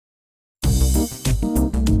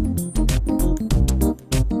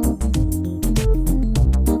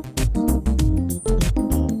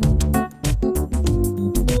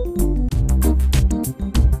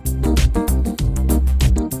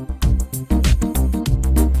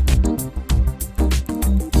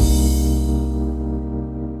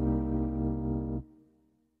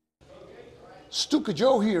Stuka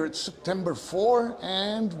Joe here. It's September 4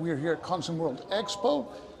 and we're here at Consimworld Expo.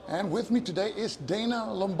 And with me today is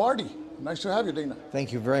Dana Lombardy. Nice to have you, Dana.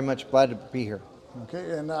 Thank you very much. Glad to be here.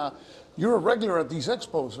 Okay, and you're a regular at these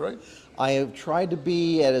expos, right? I have tried to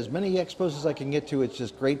be at as many expos as I can get to. It's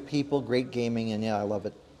just great people, great gaming, and yeah, I love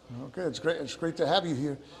it. Okay, it's great. It's great to have you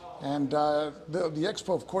here. And the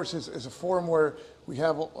expo, of course, is a forum where we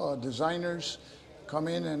have designers come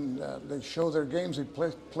in and they show their games, they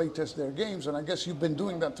play test their games, and I guess you've been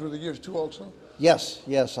doing that through the years too also?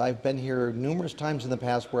 Yes, I've been here numerous times in the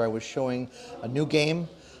past where I was showing a new game,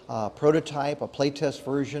 prototype, a playtest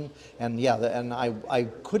version, and yeah, and I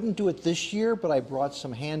couldn't do it this year, but I brought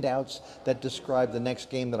some handouts that describe the next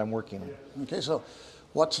game that I'm working on. Okay, so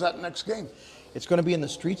what's that next game? It's going to be in the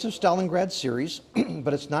Streets of Stalingrad series,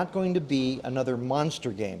 but it's not going to be another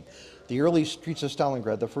monster game. The early Streets of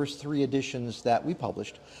Stalingrad, the first 3 editions that we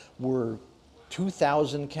published, were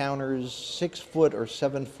 2,000 counters, 6-foot or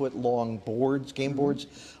 7-foot long boards, game boards,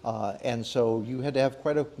 and so you had to have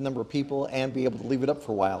quite a number of people and be able to leave it up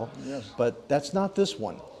for a while. Yes. But that's not this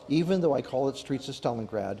one. Even though I call it Streets of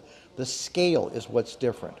Stalingrad, the scale is what's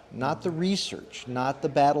different. Not the research, not the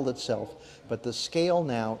battle itself, but the scale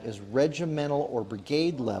now is regimental or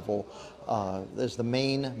brigade level as the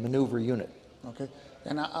main maneuver unit. Okay,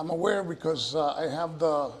 and I'm aware because I have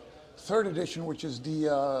the 3rd edition, which is the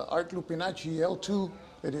Art Lupinacci L2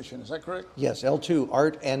 edition. Is that correct? Yes, L2,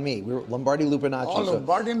 Art and me. We're Lombardy Lupinacci. Oh,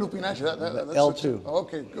 Lombardy and Lupinacci. That's L2.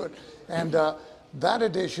 Okay, good. And that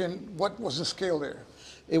edition, what was the scale there?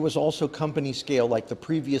 It was also company scale like the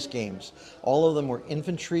previous games. All of them were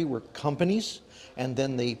infantry, were companies, and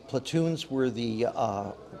then the platoons were the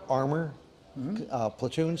armor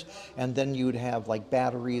platoons, and then you'd have like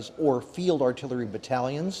batteries or field artillery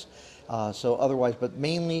battalions. So otherwise, but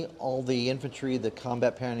mainly all the infantry, the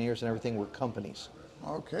combat pioneers and everything were companies.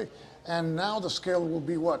 Okay, and now the scale will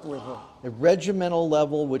be what? With a regimental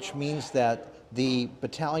level, which means that the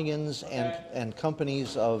battalions and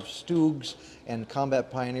companies of Stugs and combat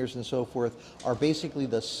pioneers and so forth are basically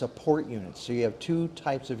the support units. So you have 2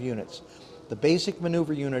 types of units. The basic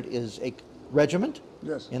maneuver unit is a regiment,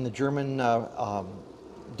 yes, in the German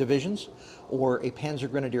divisions, or a Panzer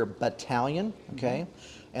Grenadier battalion, okay?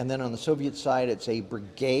 And then on the Soviet side, it's a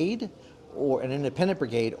brigade, or an independent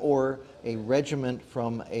brigade, or a regiment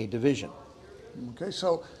from a division. Okay,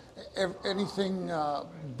 so anything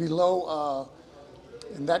below,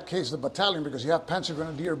 in that case, the battalion, because you have Panzer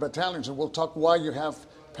Grenadier battalions, and we'll talk why you have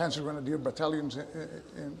Panzer Grenadier battalions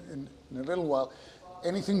in a little while.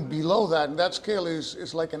 Anything below that, and that scale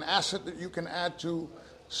is like an asset that you can add to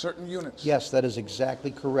certain units. Yes, that is exactly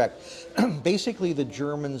correct. Basically, the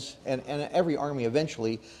Germans and every army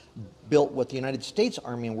eventually built what the United States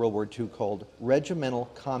Army in World War II called regimental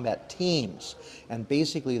combat teams. And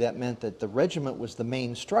basically that meant that the regiment was the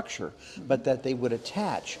main structure, but that they would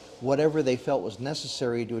attach whatever they felt was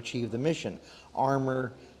necessary to achieve the mission.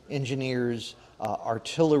 Armor, engineers,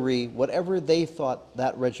 artillery, whatever they thought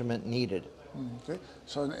that regiment needed. Okay,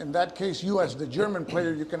 so in that case, you as the German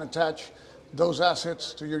player, you can attach those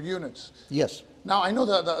assets to your units. Yes. Now, I know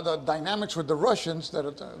the dynamics with the Russians,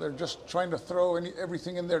 that they're just trying to throw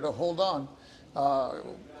everything in there to hold on.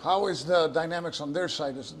 How is the dynamics on their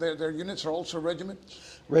side? Is their units are also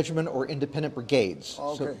regiments? Regiment or independent brigades,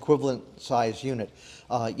 okay, so equivalent size unit.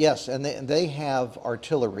 Yes, and they have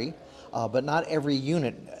artillery, but not every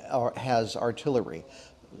unit has artillery.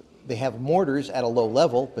 They have mortars at a low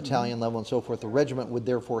level, battalion level and so forth. The regiment would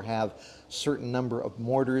therefore have certain number of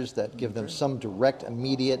mortars that give them some direct,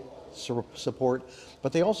 immediate support.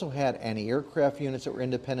 But they also had anti-aircraft units that were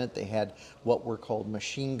independent. They had what were called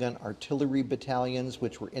machine gun artillery battalions,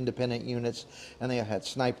 which were independent units. And they had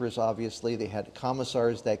snipers, obviously. They had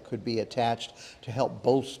commissars that could be attached to help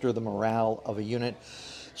bolster the morale of a unit.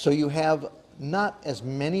 So you have not as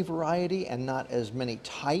many variety and not as many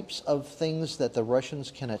types of things that the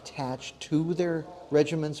Russians can attach to their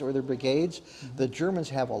regiments or their brigades. The Germans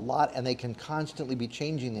have a lot, and they can constantly be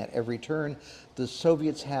changing that every turn. The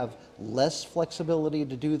Soviets have less flexibility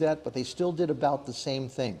to do that, but they still did about the same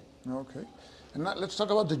thing. Okay. And now let's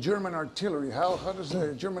talk about the German artillery. How does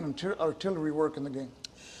the German artillery work in the game?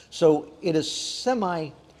 So it is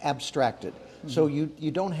semi-abstracted. So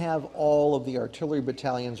you don't have all of the artillery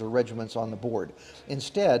battalions or regiments on the board.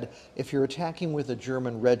 Instead, if you're attacking with a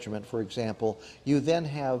German regiment, for example, you then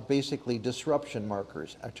have basically disruption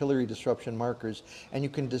markers, artillery disruption markers, and you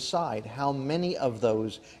can decide how many of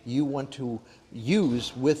those you want to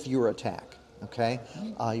use with your attack. Okay,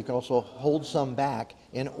 you can also hold some back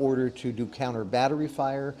in order to do counter battery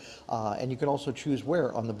fire, and you can also choose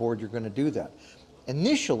where on the board you're going to do that.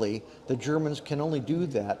 Initially, the Germans can only do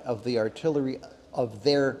that of the artillery of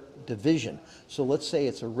their division. So let's say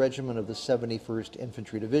it's a regiment of the 71st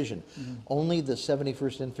Infantry Division. Only the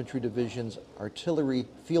 71st Infantry Division's artillery,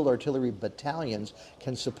 field artillery battalions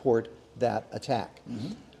can support that attack.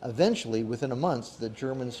 Eventually, within a month, the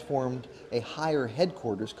Germans formed a higher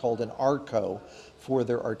headquarters called an ARCO for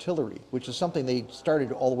their artillery, which is something they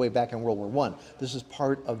started all the way back in World War I. This is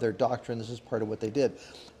part of their doctrine. This is part of what they did.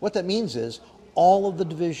 What that means is all of the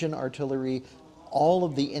division artillery, all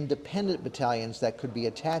of the independent battalions that could be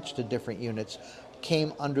attached to different units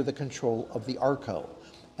came under the control of the ARCO.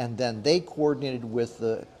 And then they coordinated with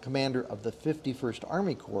the commander of the 51st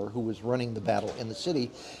Army Corps, who was running the battle in the city,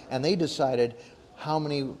 and they decided how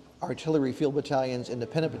many artillery field battalions,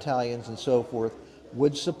 independent battalions, and so forth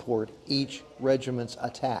would support each regiment's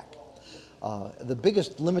attack. The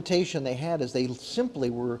biggest limitation they had is they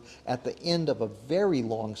simply were at the end of a very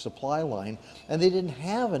long supply line, and they didn't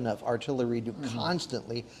have enough artillery to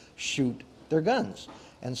constantly shoot their guns.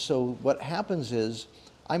 And so what happens is,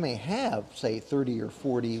 I may have, say, 30 or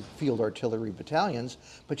 40 field artillery battalions,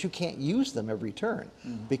 but you can't use them every turn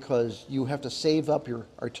because you have to save up your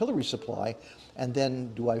artillery supply. And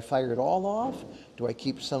then, do I fire it all off? Do I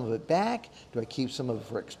keep some of it back? Do I keep some of it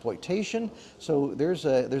for exploitation? So there's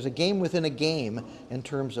a game within a game in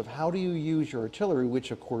terms of how do you use your artillery,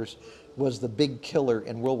 which of course was the big killer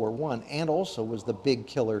in World War I and also was the big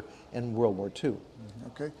killer in World War II.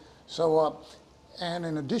 Okay, so and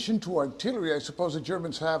in addition to artillery, I suppose the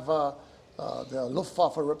Germans have the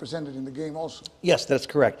Luftwaffe represented in the game also. Yes, that's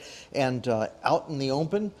correct. And out in the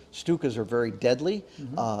open, Stukas are very deadly.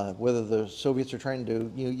 Whether the Soviets are trying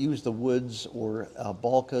to use the woods or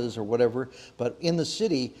Balkas or whatever, but in the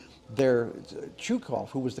city, Chukov,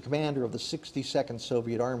 who was the commander of the 62nd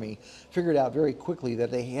Soviet Army, figured out very quickly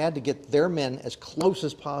that they had to get their men as close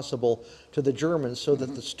as possible to the Germans so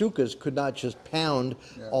that the Stukas could not just pound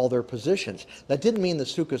all their positions. That didn't mean the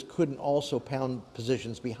Stukas couldn't also pound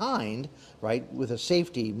positions behind, right, with a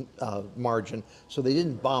safety margin, so they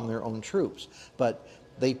didn't bomb their own troops. But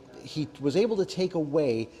he was able to take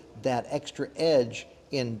away that extra edge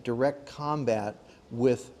in direct combat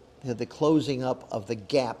with the closing up of the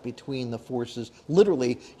gap between the forces.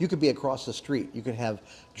 Literally, you could be across the street. You could have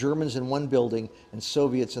Germans in one building and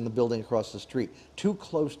Soviets in the building across the street. Too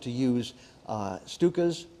close to use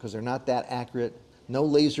Stukas because they're not that accurate. No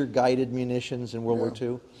laser-guided munitions in World War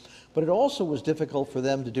II. But it also was difficult for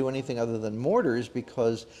them to do anything other than mortars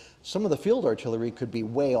because some of the field artillery could be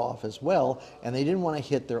way off as well, and they didn't want to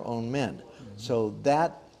hit their own men. So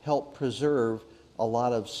that helped preserve a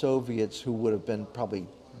lot of Soviets who would have been probably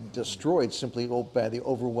destroyed simply by the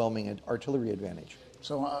overwhelming artillery advantage.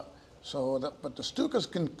 So, but the Stukas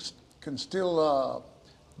can still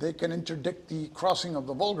they can interdict the crossing of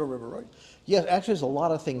the Volga River, right? Yes, actually, there's a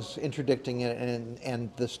lot of things interdicting it, and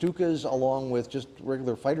the Stukas, along with just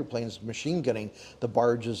regular fighter planes, machine gunning the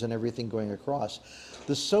barges and everything going across.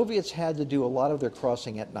 The Soviets had to do a lot of their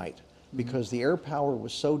crossing at night because the air power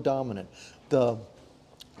was so dominant. The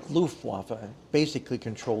Luftwaffe basically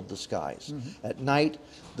controlled the skies. At night,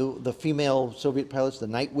 the female Soviet pilots, the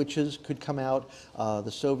night witches, could come out. The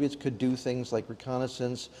Soviets could do things like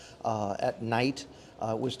reconnaissance at night.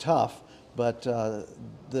 It was tough, but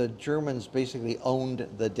the Germans basically owned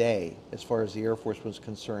the day as far as the Air Force was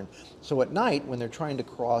concerned. So at night, when they're trying to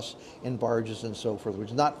cross in barges and so forth, which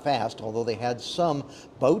is not fast, although they had some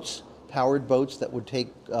boats, powered boats that would take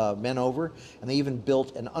men over, and they even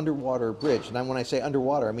built an underwater bridge. And when I say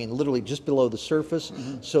underwater, I mean literally just below the surface,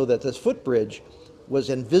 so that this footbridge was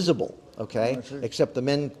invisible, okay? Except the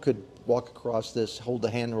men could walk across this, hold the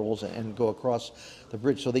handrails, and go across the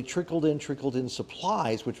bridge. So they trickled in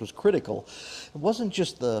supplies, which was critical. It wasn't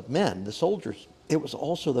just the men, the soldiers. It was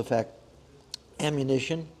also the fact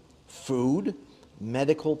ammunition, food,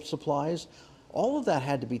 medical supplies, all of that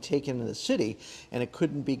had to be taken to the city, and it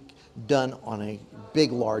couldn't be done on a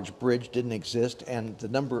big, large bridge, didn't exist, and the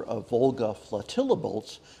number of Volga flotilla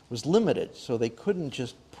boats was limited, so they couldn't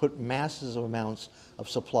just put massive amounts of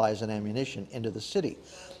supplies and ammunition into the city.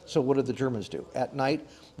 So what did the Germans do? At night,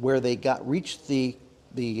 where they reached the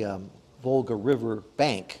Volga River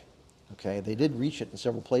bank, okay, they did reach it in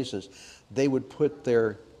several places, they would put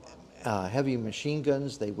their heavy machine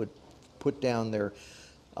guns, they would put down their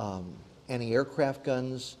anti-aircraft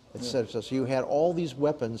guns, etc. So you had all these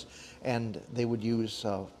weapons, and they would use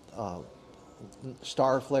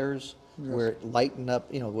star flares where it lightened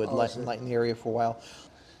up, would lighten the area for a while.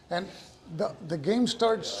 And the game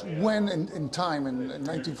starts when in time in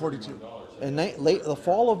 1942? In the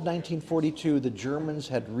fall of 1942, the Germans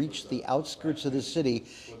had reached the outskirts of the city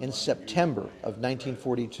in September of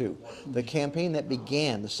 1942. The campaign that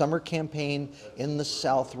began, the summer campaign in the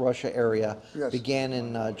South Russia area, Yes. began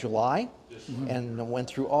in July and went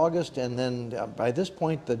through August. And then by this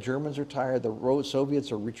point, the Germans are tired. The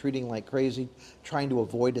Soviets are retreating like crazy, trying to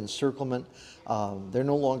avoid encirclement. They're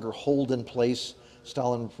no longer holed in place.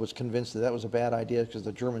 Stalin was convinced that that was a bad idea because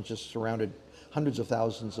the Germans just surrounded hundreds of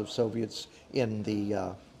thousands of Soviets in the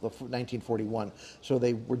 1941. So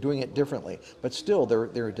they were doing it differently. But still,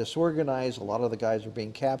 they're disorganized. A lot of the guys are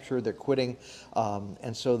being captured. They're quitting.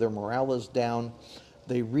 And so their morale is down.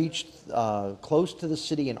 They reached close to the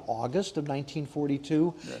city in August of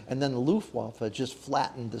 1942, yeah. And then the Luftwaffe just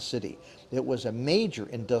flattened the city. It was a major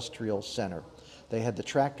industrial center. They had the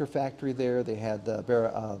tractor factory there. They had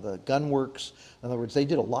the gun works. In other words, they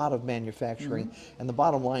did a lot of manufacturing. And the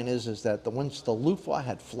bottom line is that once the Luftwaffe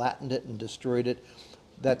had flattened it and destroyed it,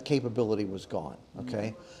 that capability was gone.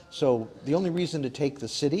 Okay, so the only reason to take the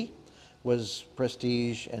city was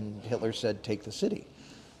prestige, and Hitler said, "Take the city."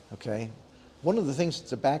 Okay, one of the things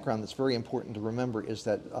that's a background that's very important to remember is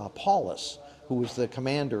that Paulus, who was the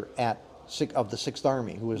commander of the Sixth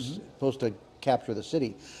Army, who was supposed to capture the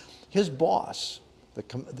city. His boss,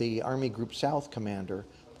 the Army Group South commander,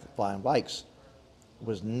 von Weichs,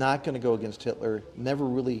 was not going to go against Hitler, never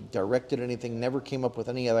really directed anything, never came up with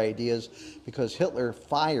any other ideas, because Hitler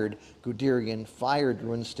fired Guderian, fired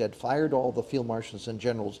Rundstedt, fired all the field marshals and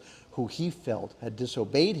generals who he felt had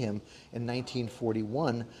disobeyed him in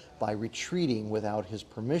 1941 by retreating without his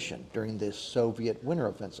permission during this Soviet winter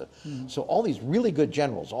offensive. So all these really good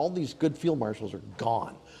generals, all these good field marshals are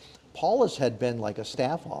gone. Paulus had been like a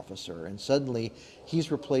staff officer, and suddenly he's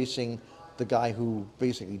replacing the guy who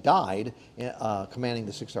basically died commanding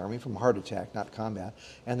the Sixth Army from a heart attack, not combat.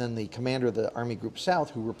 And then the commander of the Army Group South,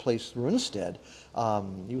 who replaced Rundstedt,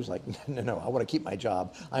 he was like, no, I want to keep my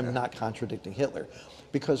job. I'm not contradicting Hitler.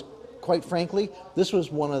 Because, quite frankly, this was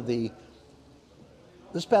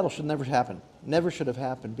this battle should never happen. Never should have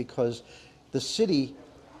happened, because the city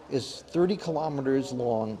is 30 kilometers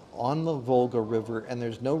long on the Volga River, and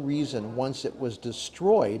there's no reason, once it was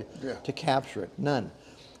destroyed, to capture it. None.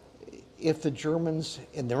 If the Germans,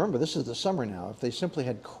 and remember, this is the summer now, if they simply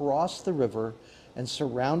had crossed the river and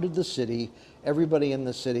surrounded the city, everybody in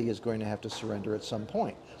the city is going to have to surrender at some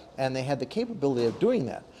point. And they had the capability of doing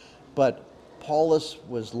that. But Paulus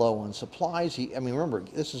was low on supplies. Remember,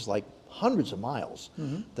 this is like hundreds of miles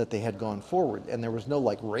that they had gone forward, and there was no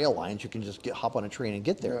like rail lines you can just hop on a train and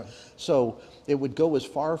get there. So it would go as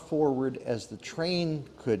far forward as the train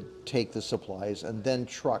could take the supplies, and then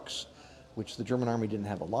trucks, which the German army didn't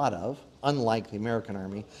have a lot of, unlike the American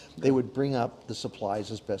army. They would bring up the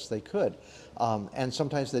supplies as best they could. And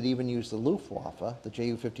sometimes they'd even use the Luftwaffe, the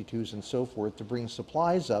Ju-52s and so forth, to bring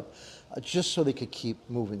supplies up just so they could keep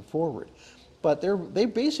moving forward. But they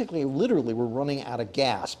basically literally were running out of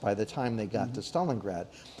gas by the time they got to Stalingrad.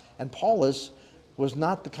 And Paulus was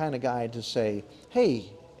not the kind of guy to say, hey,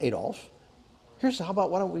 Adolf, how about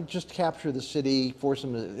why don't we just capture the city, force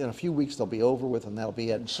them, in a few weeks they'll be over with, and that'll be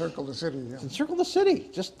it. Encircle the city, yeah. Encircle the city,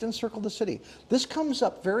 just encircle the city. This comes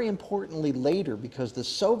up very importantly later, because the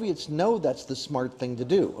Soviets know that's the smart thing to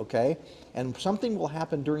do, okay? And something will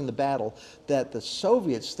happen during the battle that the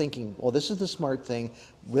Soviets thinking, well, this is the smart thing,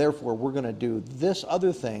 therefore we're going to do this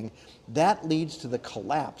other thing. That leads to the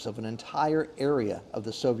collapse of an entire area of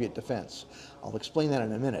the Soviet defense. I'll explain that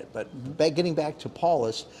in a minute, but getting back to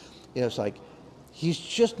Paulus, it's like, he's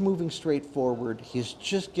just moving straight forward. He's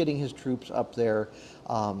just getting his troops up there,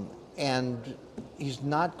 and he's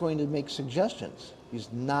not going to make suggestions.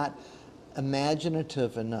 He's not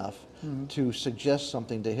imaginative enough to suggest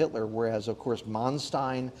something to Hitler, whereas, of course,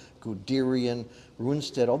 Manstein, Guderian,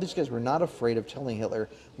 Rundstedt, all these guys were not afraid of telling Hitler,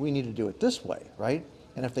 we need to do it this way, right?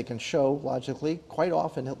 And if they can show logically, quite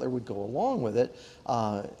often Hitler would go along with it.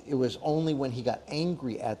 It was only when he got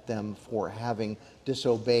angry at them for having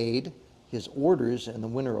disobeyed his orders in the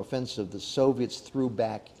winter offensive the Soviets threw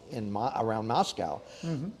back around Moscow.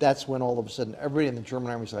 That's when all of a sudden everybody in the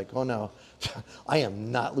German army is like, oh no, I am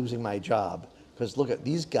not losing my job. Because look at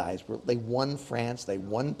these guys, they won France, they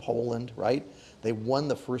won Poland, right? They won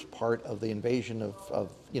the first part of the invasion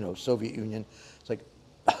of Soviet Union. It's like,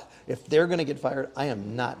 if they're going to get fired, I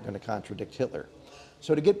am not going to contradict Hitler.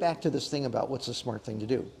 So to get back to this thing about what's the smart thing to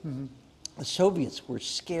do. The Soviets were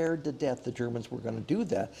scared to death the Germans were going to do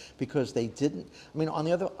that because they didn't. I mean, on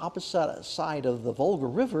the other opposite side of the Volga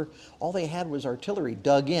River, all they had was artillery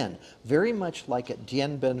dug in, very much like at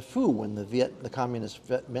Dien Bien Phu when the communist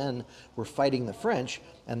men were fighting the French,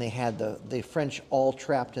 and they had the French all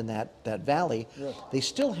trapped in that valley. Yes. They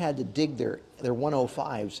still had to dig their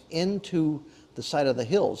 105s into the side of the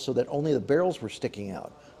hills so that only the barrels were sticking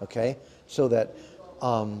out. Okay, so that.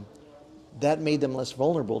 That made them less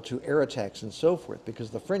vulnerable to air attacks and so forth, because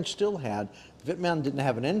the French still had, Vietnam didn't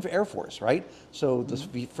have an air force, right? So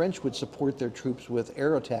the French would support their troops with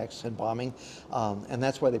air attacks and bombing, and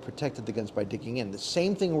that's why they protected the guns by digging in. The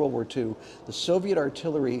same thing in World War II, the Soviet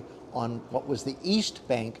artillery on what was the east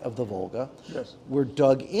bank of the Volga were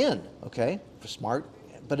dug in, okay, smart.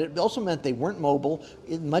 But it also meant they weren't mobile,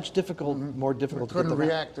 much more difficult to get them out. Couldn't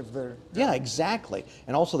react if they're... Yeah, exactly.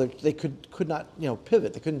 And also they could not,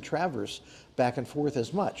 pivot. They couldn't traverse back and forth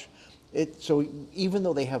as much. So even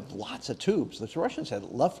though they have lots of tubes, the Russians had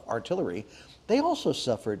enough artillery, they also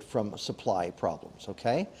suffered from supply problems,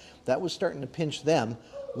 okay? That was starting to pinch them.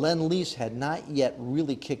 Lend-Lease had not yet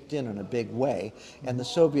really kicked in a big way, and the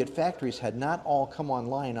Soviet factories had not all come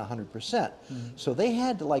online 100%. So they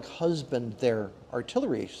had to husband their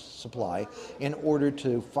artillery supply in order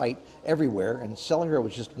to fight everywhere, and Stalingrad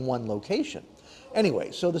was just one location.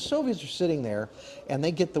 Anyway, so the Soviets are sitting there, and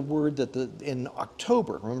they get the word that in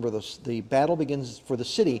October, remember the battle begins for the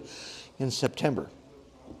city in September.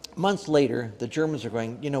 Months later, the Germans are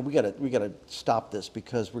going, we got to stop this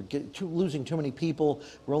because we're losing too many people.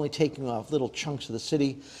 We're only taking off little chunks of the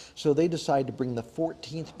city. So they decide to bring the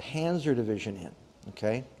 14th Panzer Division in,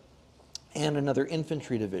 okay, and another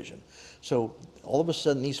infantry division. So all of a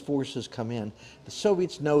sudden, these forces come in. The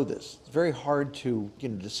Soviets know this. It's very hard to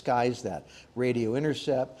disguise that. Radio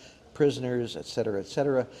intercept, prisoners, et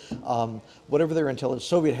cetera, whatever their intelligence.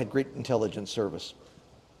 Soviet had great intelligence service.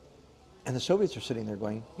 And the Soviets are sitting there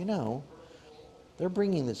going, they're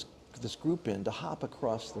bringing this group in to hop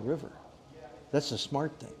across the river. That's a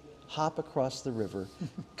smart thing. Hop across the river,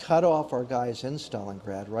 cut off our guys in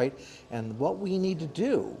Stalingrad, right? And what we need to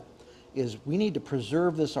do is we need to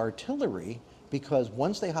preserve this artillery, because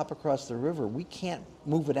once they hop across the river, we can't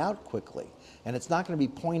move it out quickly. And it's not going to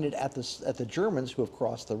be pointed at the Germans who have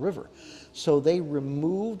crossed the river. So they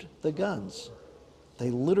removed the guns.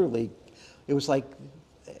 They literally, it was like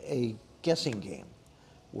a guessing game.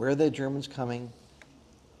 Where are the Germans coming?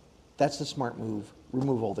 That's the smart move.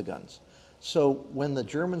 Remove all the guns. So when the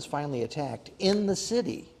Germans finally attacked in the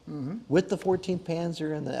city with the 14th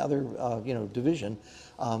Panzer and the other division,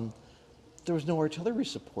 there was no artillery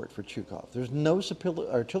support for Chukov. There's no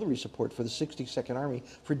artillery support for the 62nd Army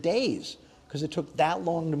for days, because it took that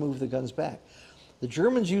long to move the guns back. The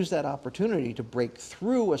Germans used that opportunity to break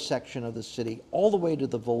through a section of the city all the way to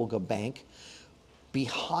the Volga bank,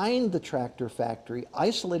 behind the tractor factory,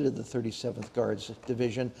 isolated the 37th Guards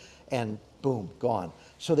Division, and boom, gone.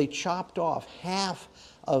 So they chopped off half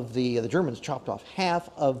of the Germans chopped off half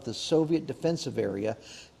of the Soviet defensive area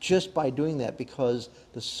just by doing that, because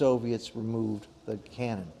the Soviets removed the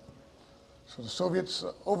cannon. So the Soviets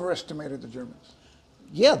overestimated the Germans.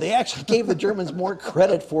 Yeah, they actually gave the Germans more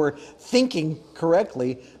credit for thinking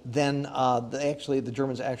correctly than the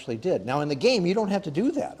Germans actually did. Now in the game, you don't have to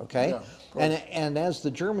do that, okay? Yeah, and as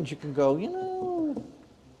the Germans, you can go,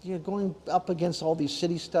 going up against all these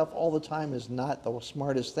city stuff all the time is not the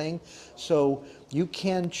smartest thing. So you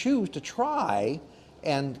can choose to try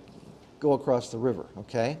and go across the river,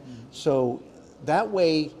 okay? So that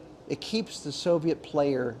way, it keeps the Soviet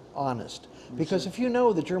player honest. Because if you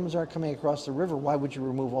know the Germans aren't coming across the river, why would you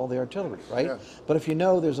remove all the artillery, right? Yeah. But if you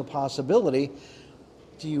know there's a possibility,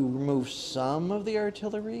 do you remove some of the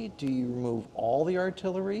artillery? Do you remove all the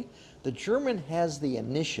artillery? The German has the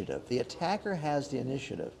initiative. The attacker has the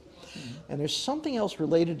initiative. And there's something else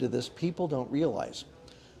related to this people don't realize.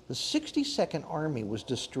 The 62nd Army was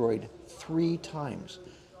destroyed 3 times.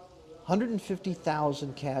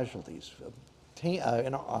 150,000 casualties.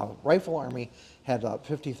 A rifle army had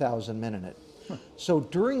 50,000 men in it. So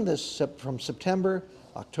during this, from September,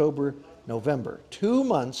 October, November, 2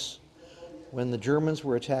 months when the Germans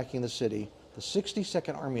were attacking the city, the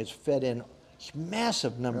 62nd Army has fed in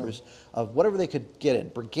massive numbers of whatever they could get in,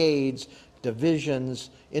 brigades, divisions,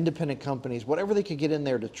 independent companies, whatever they could get in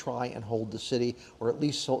there to try and hold the city, or at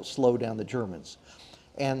least slow down the Germans.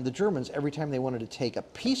 And the Germans, every time they wanted to take a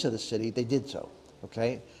piece of the city, they did so.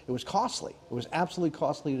 Okay, it was costly. It was absolutely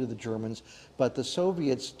costly to the Germans, but the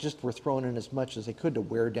Soviets just were throwing in as much as they could to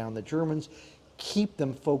wear down the Germans, keep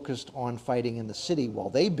them focused on fighting in the city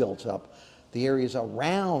while they built up the areas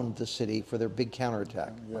around the city for their big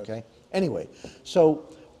counterattack. Okay, anyway, so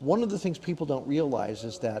one of the things people don't realize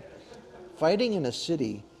is that fighting in a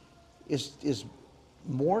city is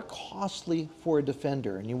more costly for a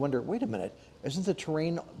defender. And you wonder, wait a minute, isn't the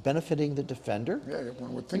terrain benefiting the defender? Yeah,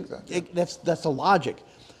 one would think that. That's the logic.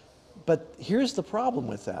 But here's the problem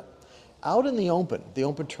with that. Out in the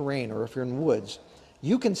open terrain, or if you're in woods,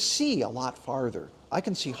 you can see a lot farther. I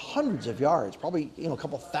can see hundreds of yards, probably a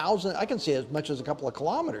couple thousand. I can see as much as a couple of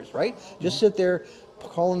kilometers, right? Just sit there,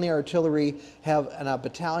 call in the artillery, have a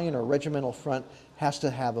battalion or regimental front has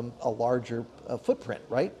to have a larger footprint,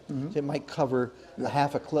 right? So it might cover a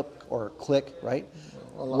half a clip or a click, right?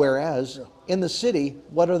 Whereas in the city,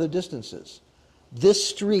 what are the distances? This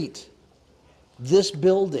street, this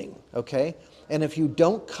building, okay? And if you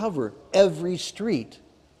don't cover every street,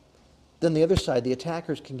 then the other side, the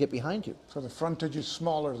attackers can get behind you. So the frontage is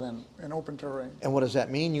smaller than in open terrain. And what does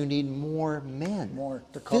that mean? You need more men, more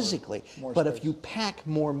to cover, physically. more but space. if you pack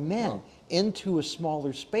more men into a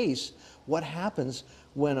smaller space, what happens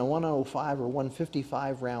when a 105 or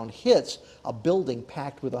 155 round hits a building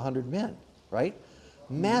packed with 100 men, right?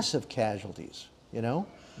 Massive casualties, you know?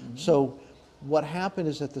 So what happened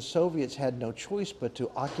is that the Soviets had no choice but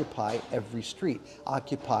to occupy every street,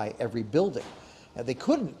 occupy every building. They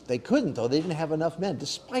couldn't though. They didn't have enough men.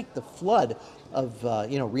 Despite the flood of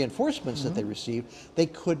reinforcements that they received, they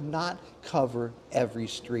could not cover every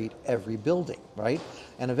street, every building, right?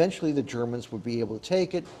 And eventually the Germans would be able to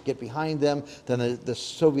take it, get behind them. Then the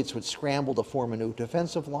Soviets would scramble to form a new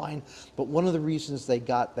defensive line. But one of the reasons they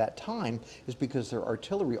got that time is because their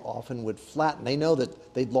artillery often would flatten. They know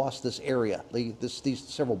that they'd lost this area, these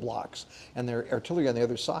several blocks, and their artillery on the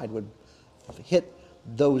other side would hit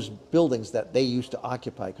those buildings that they used to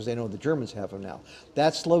occupy because they know the Germans have them now.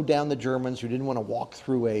 That slowed down the Germans who didn't want to walk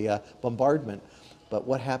through a bombardment. But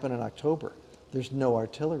what happened in October? There's no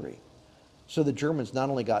artillery. So the Germans not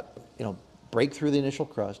only got, break through the initial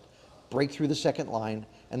crust, break through the second line,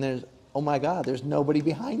 and then, oh my God, there's nobody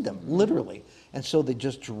behind them, literally. And so they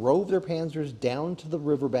just drove their panzers down to the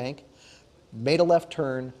riverbank, made a left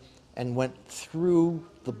turn, and went through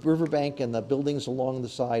the riverbank and the buildings along the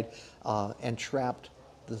side and trapped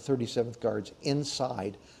the 37th Guards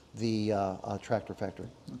inside the tractor factory.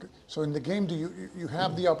 Okay. So in the game, do you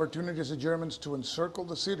have the opportunity as the Germans to encircle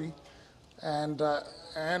the city, and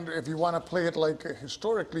if you want to play it like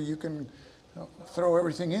historically, you can throw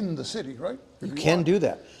everything in the city, right? You can do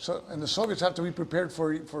that. So and the Soviets have to be prepared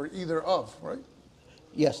for either of, right?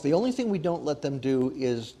 Yes, the only thing we don't let them do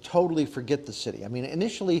is totally forget the city. I mean,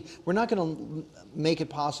 initially, we're not going to make it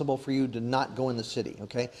possible for you to not go in the city,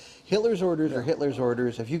 okay? Hitler's orders are Hitler's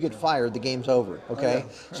orders. If you get fired, the game's over, okay?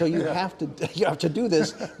 So you have to do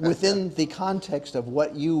this within the context of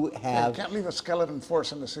what you have. You can't leave a skeleton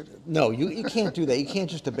force in the city. No, you can't do that. You can't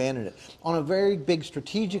just abandon it. On a very big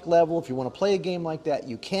strategic level, if you want to play a game like that,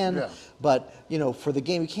 you can. Yeah. But, for the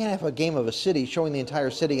game, you can't have a game of a city showing the entire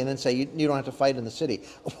city and then say you don't have to fight in the city.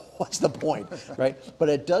 What's the point, right? But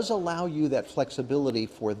it does allow you that flexibility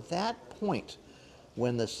for that point.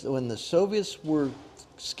 When the Soviets were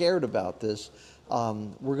scared about this,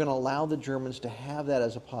 we're going to allow the Germans to have that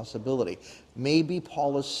as a possibility. Maybe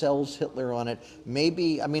Paulus sells Hitler on it.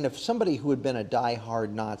 Maybe, if somebody who had been a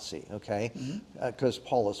die-hard Nazi, okay, because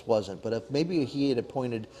Paulus wasn't, but if maybe he had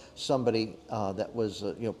appointed somebody that was,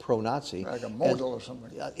 pro-Nazi. Like a model or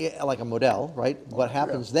something. Like a model, right? What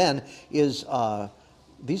happens then is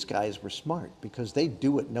these guys were smart because they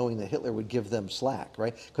do it knowing that Hitler would give them slack,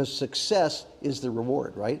 right? Because success is the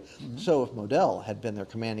reward, right? So if Model had been there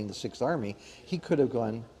commanding the 6th Army, he could have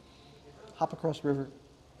gone, hop across the river,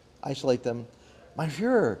 isolate them. My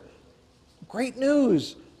Fuhrer, great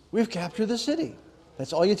news, we've captured the city.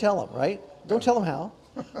 That's all you tell them, right? Don't tell them how.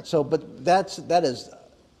 So, but that is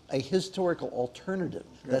a historical alternative.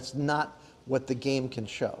 That's not what the game can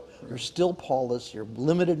show. You're still Paulus, you're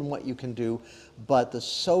limited in what you can do, but the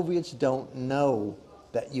Soviets don't know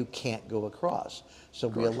that you can't go across. So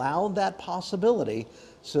we allowed that possibility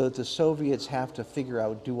so that the Soviets have to figure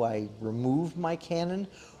out, do I remove my cannon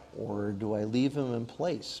or do I leave them in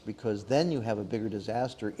place? Because then you have a bigger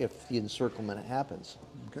disaster if the encirclement happens.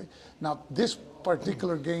 Okay. Now this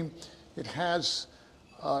particular game, it has,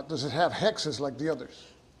 does it have hexes like the others?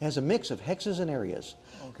 It has a mix of hexes and areas.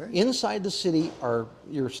 Okay. Inside the city are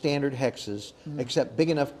your standard hexes, except big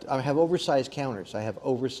enough. I have oversized counters. I have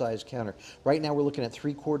oversized counter. Right now we're looking at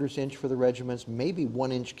 3/4 inch for the regiments, maybe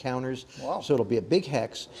 1 inch counters. Wow. So it'll be a big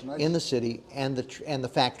hex Nice. in the city and the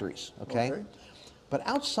factories. Okay? But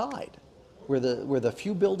outside, where the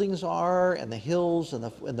few buildings are and the hills and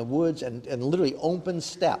the woods and literally open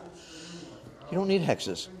steppe, you don't need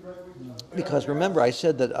hexes. Because remember, I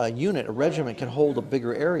said that a regiment can hold a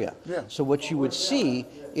bigger area. Yeah. So what you would see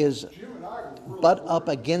is, butt up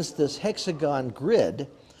against this hexagon grid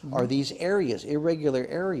are these areas, irregular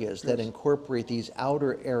areas that incorporate these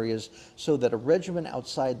outer areas, so that a regiment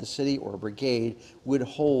outside the city or a brigade would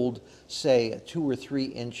hold, say, a 2 or 3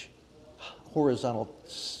 inch horizontal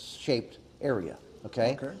shaped area.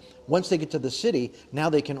 Okay? Okay. Once they get to the city, now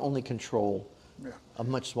they can only control a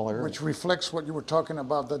much smaller area. Which reflects what you were talking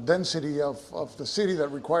about, the density of the city that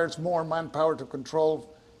requires more manpower to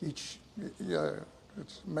control each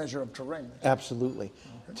its measure of terrain. Absolutely.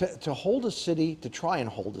 Okay. To hold a city, to try and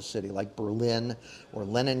hold a city like Berlin or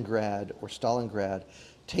Leningrad or Stalingrad,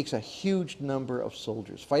 takes a huge number of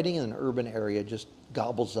soldiers. Fighting in an urban area just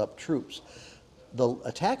gobbles up troops. The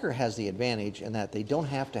attacker has the advantage in that they don't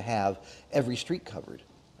have to have every street covered,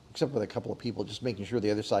 except with a couple of people just making sure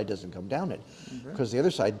the other side doesn't come down it, because the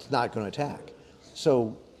other side's not going to attack.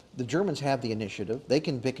 So the Germans have the initiative. They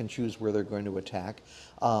can pick and choose where they're going to attack,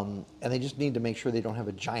 and they just need to make sure they don't have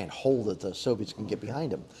a giant hole that the Soviets can get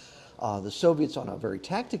behind them. The Soviets, on a very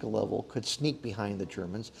tactical level, could sneak behind the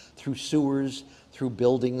Germans through sewers, through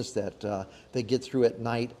buildings that they get through at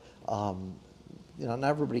night. You know, not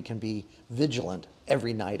everybody can be vigilant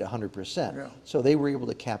every night 100%. Yeah. So they were able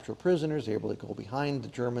to capture prisoners, they were able to go behind the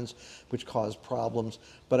Germans, which caused problems.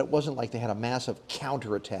 But it wasn't like they had a massive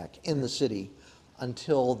counterattack in the city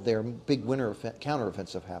until their big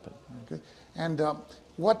counteroffensive happened. Okay. And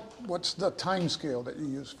what's the time scale that you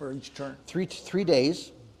use for each turn? Three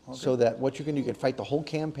days, so that what you can fight the whole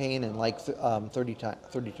campaign in like 30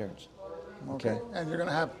 turns. Okay. And you're going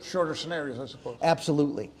to have shorter scenarios, I suppose.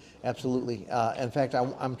 Absolutely, absolutely. In fact,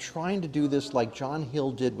 I'm trying to do this like John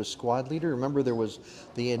Hill did with Squad Leader. Remember, there was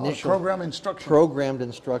the initial programmed instructions. Programmed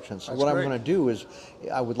instructions. So That's what I'm great. going to do is,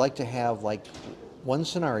 I would like to have like one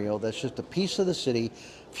scenario that's just a piece of the city,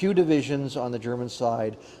 few divisions on the German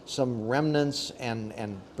side, some remnants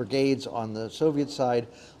and brigades on the Soviet side,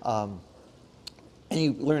 and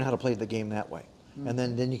you learn how to play the game that way. And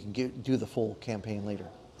then you can do the full campaign later.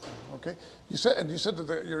 Okay. You said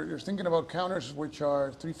that you're thinking about counters which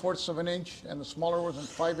are 3/4 of an inch, and the smaller ones are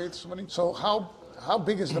 5/8 of an inch. So how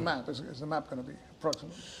big is the map? Is the map going to be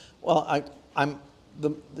approximately? Well,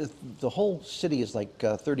 the whole city is like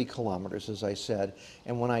 30 kilometers, as I said.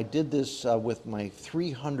 And when I did this with my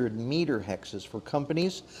 300-meter hexes for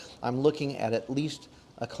companies, I'm looking at least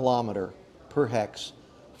a kilometer per hex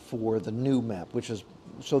for the new map, which is,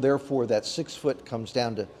 so therefore that 6 foot comes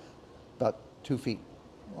down to about 2 feet.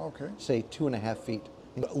 Okay. Say 2.5 feet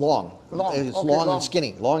long. Long. It's Okay, long long. and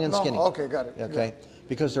skinny. Long and Long. skinny. Okay, got it. Okay. Yeah.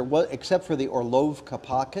 Because there was, except for the Orlovka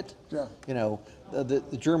pocket, Yeah. you know, the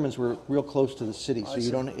Germans were real close to the city, so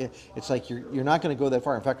you don't. It's like you're not going to go that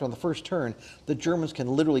far. In fact, on the first turn, the Germans can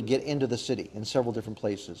literally get into the city in several different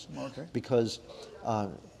places. Okay. Because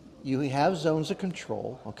you have zones of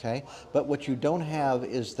control, okay, but what you don't have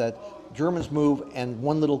is that Germans move and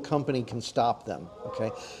one little company can stop them,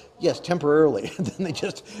 okay. Yes, temporarily, and then they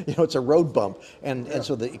just, you know, it's a road bump, and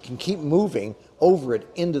so that it can keep moving over it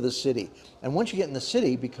into the city. And once you get in the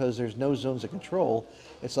city, because there's no zones of control,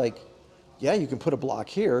 it's like, yeah, you can put a block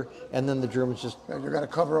here, and then the Germans just... Yeah, you're going to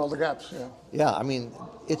cover all the gaps, yeah. Yeah, I mean,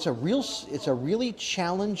 it's a really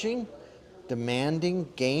challenging, demanding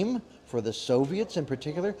game for the Soviets in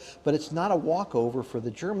particular, but it's not a walkover for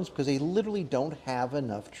the Germans because they literally don't have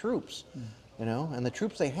enough troops. You know, and the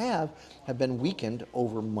troops they have been weakened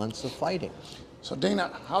over months of fighting. So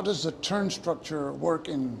Dana, how does the turn structure work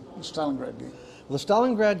in the Stalingrad game? Well, the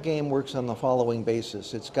Stalingrad game works on the following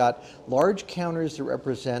basis. It's got large counters that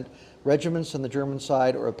represent regiments on the German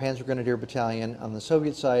side or a Panzer Grenadier Battalion, on the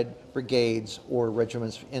Soviet side, brigades or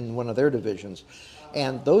regiments in one of their divisions.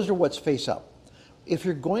 And those are what's face up. If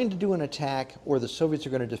you're going to do an attack or the Soviets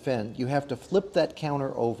are going to defend, you have to flip that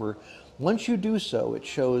counter over. Once you do so, it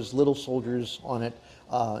shows little soldiers on it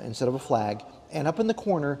instead of a flag. And up in the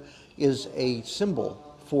corner is a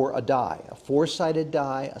symbol for a die, a 4-sided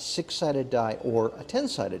die, a 6-sided die, or a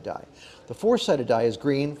 10-sided die. The 4-sided die is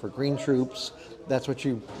green for green troops. That's what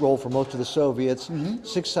you roll for most of the Soviets.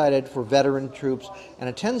 6-sided for veteran troops, and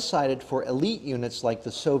a 10-sided for elite units like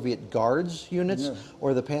the Soviet Guards units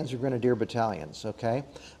or the Panzer Grenadier battalions, okay?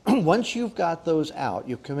 Once you've got those out,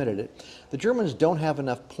 you've committed it, the Germans don't have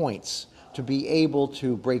enough points to be able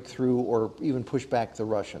to break through or even push back the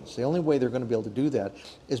Russians. The only way they're going to be able to do that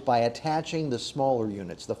is by attaching the smaller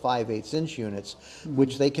units, the 5/8 inch units,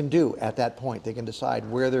 which they can do at that point. They can decide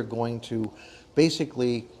where they're going to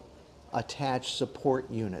basically attach support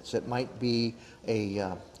units. It might be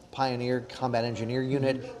a Pioneer Combat Engineer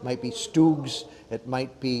Unit, it might be Stugs, it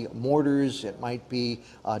might be mortars, it might be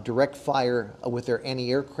direct fire with their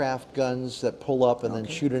anti-aircraft guns that pull up and then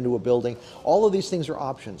shoot into a building. All of these things are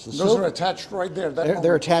options. Those are attached right there.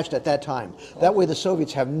 They're attached at that time. That way the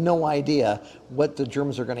Soviets have no idea what the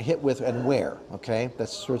Germans are going to hit with and where, okay?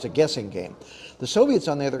 That's sort of a guessing game. The Soviets,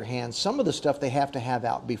 on the other hand, some of the stuff they have to have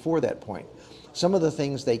out before that point. Some of the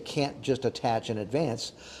things they can't just attach in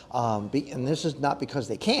advance, and this is not because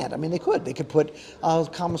they can't. I mean, they could. They could put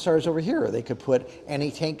commissars over here. Or they could put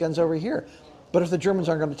anti-tank guns over here. But if the Germans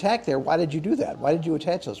aren't going to attack there, why did you do that? Why did you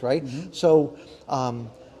attach those, right? So,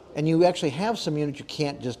 and you actually have some units you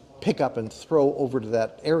can't just pick up and throw over to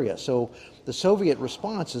that area. So the Soviet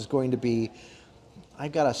response is going to be,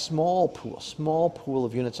 I've got a small pool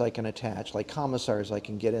of units I can attach, like commissars I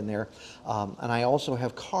can get in there, and I also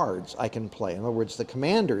have cards I can play. In other words, the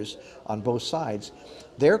commanders on both sides,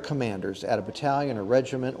 they're commanders at a battalion, a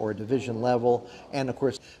regiment, or a division level, and of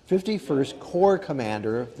course, 51st Corps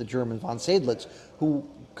commander, the German von Seydlitz, who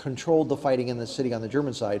controlled the fighting in the city on the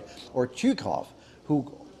German side, or Chukov,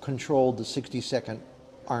 who controlled the 62nd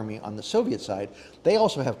Army on the Soviet side. They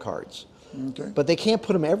also have cards. Okay. But they can't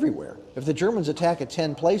put them everywhere. If the Germans attack at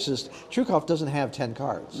 10 places, Chukov doesn't have 10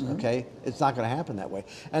 cards, okay? It's not going to happen that way.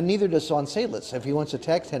 And neither does von Seydlitz. If he wants to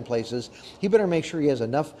attack 10 places, he better make sure he has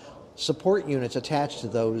enough support units attached to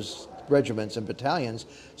those regiments and battalions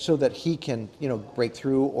so that he can, you know, break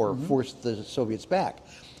through or force the Soviets back.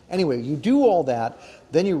 Anyway, you do all that,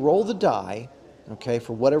 then you roll the die, okay,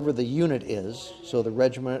 for whatever the unit is, so the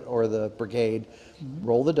regiment or the brigade,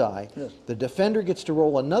 roll the die. Yes. The defender gets to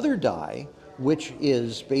roll another die, which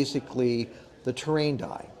is basically the terrain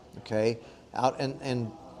die, okay? Out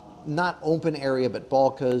and not open area, but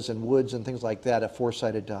balkas and woods and things like that, a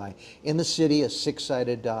 4-sided die. In the city, a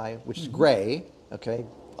 6-sided die, which is gray, okay,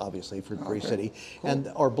 obviously for gray city,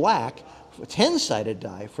 and or black, a 10-sided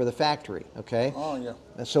die for the factory, okay? Oh, yeah.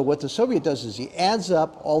 And so what the Soviet does is he adds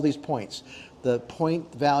up all these points. The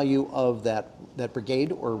point value of that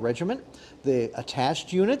brigade or regiment, the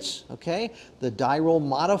attached units, okay, the die roll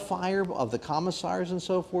modifier of the commissars and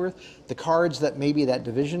so forth, the cards that maybe that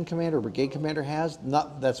division commander or brigade commander has,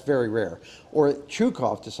 that's very rare. Or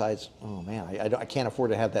Chukov decides, oh man, I can't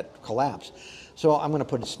afford to have that collapse. So I'm going to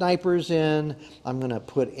put snipers in, I'm going to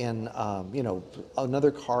put in, you know,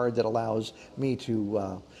 another card that allows me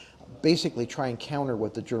to basically try and counter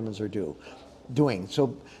what the Germans are doing.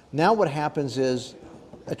 So now what happens is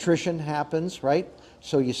attrition happens, right?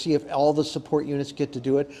 So you see if all the support units get to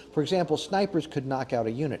do it. For example, snipers could knock out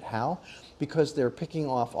a unit. How? Because they're picking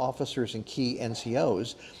off officers and key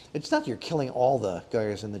NCOs. It's not that you're killing all the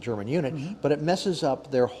guys in the German unit, but it messes up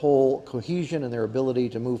their whole cohesion and their ability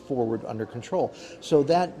to move forward under control. So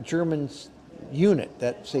that German unit,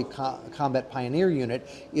 that say combat pioneer unit,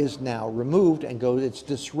 is now removed and it's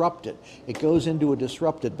disrupted. It goes into a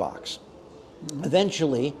disrupted box.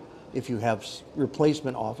 Eventually, if you have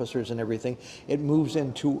replacement officers and everything, it moves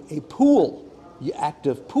into a pool,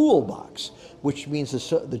 active pool box, which means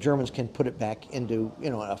the Germans can put it back into,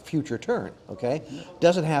 you know, a future turn, okay?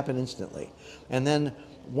 Doesn't happen instantly. And then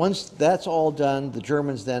once that's all done, the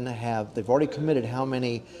Germans then they've already committed how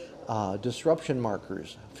many disruption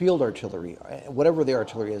markers, field artillery, whatever the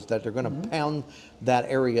artillery is, that they're going to pound that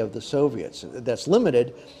area of the Soviets. That's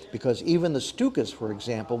limited because even the Stukas, for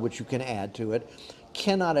example, which you can add to it,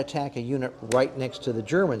 cannot attack a unit right next to the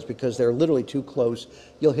Germans because they're literally too close.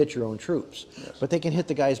 You'll hit your own troops. Yes. But they can hit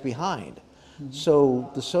the guys behind. So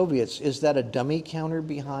the Soviets, is that a dummy counter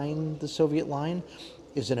behind the Soviet line?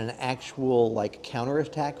 Is it an actual like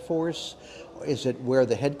counterattack force? Is it where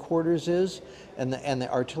the headquarters is? And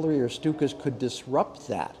the artillery or Stukas could disrupt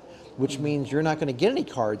that, which means you're not going to get any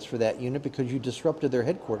cards for that unit because you disrupted their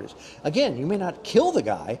headquarters. Again, you may not kill the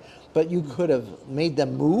guy, but you could have made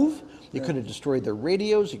them move. You could have destroyed their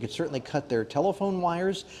radios. You could certainly cut their telephone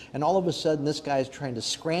wires. And all of a sudden, this guy's trying to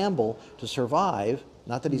scramble to survive.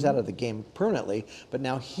 Not that he's out of the game permanently, but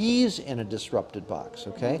now he's in a disrupted box,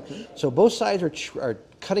 okay? So both sides are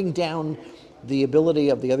cutting down the ability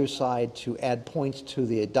of the other side to add points to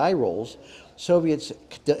the die rolls. Soviets,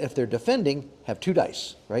 if they're defending, have 2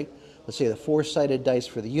 dice, right? Let's say the 4-sided dice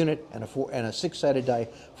for the unit and a 6-sided die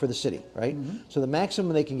for the city, right? So the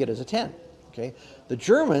maximum they can get is a 10. Okay, the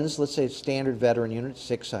Germans, let's say standard veteran unit,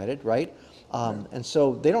 6-sided, right? And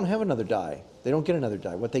so they don't have another die. They don't get another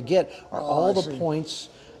die. What they get are all the points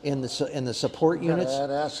in the support units.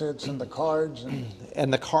 Add assets and the cards.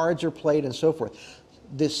 And the cards are played and so forth.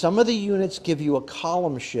 Some of the units give you a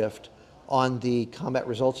column shift on the combat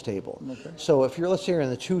results table. Okay. So if you're, let's say you're in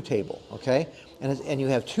the 2 table, okay, and you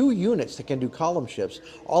have 2 units that can do column shifts,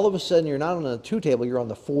 all of a sudden you're not on the 2 table, you're on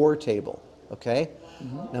the 4 table, okay?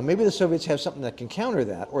 Now maybe the Soviets have something that can counter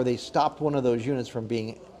that, or they stopped one of those units from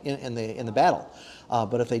being in the battle.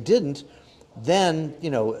 But if they didn't, then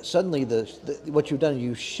suddenly what you've done,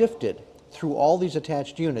 you shifted through all these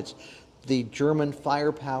attached units the German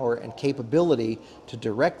firepower and capability to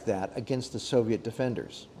direct that against the Soviet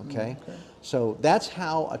defenders. Okay, so that's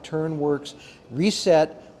how a turn works.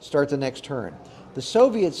 Reset, start the next turn. The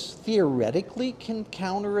Soviets theoretically can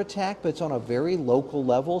counterattack, but it's on a very local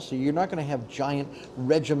level, so you're not going to have giant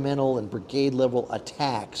regimental and brigade level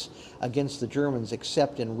attacks against the Germans,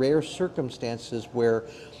 except in rare circumstances where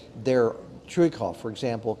their Chuikov, for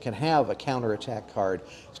example, can have a counterattack card.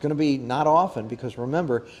 It's going to be not often, because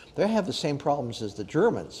remember, they have the same problems as the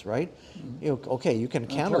Germans, right? Okay, you can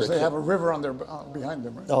counterattack. They have a river on their behind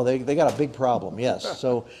them, right? Oh, they got a big problem, yes.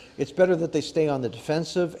 So it's better that they stay on the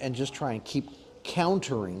defensive and just try and keep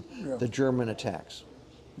countering the German attacks.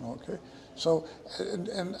 Okay. So,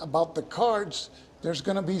 and about the cards, there's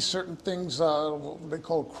going to be certain things they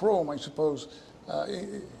call chrome, I suppose,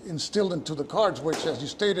 instilled into the cards, which, as you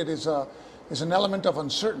stated, is an element of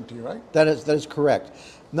uncertainty, right? That is correct.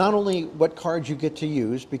 Not only what cards you get to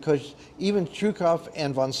use, because even Zhukov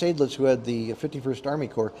and von Seydlitz, who had the 51st Army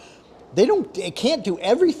Corps, they can't do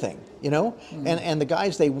everything, and the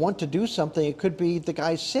guys, they want to do something, it could be the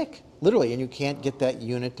guy's sick, literally, and you can't get that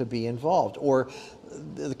unit to be involved, or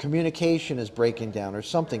the communication is breaking down or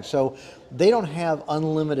something. So they don't have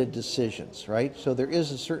unlimited decisions, right? So there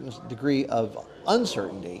is a certain degree of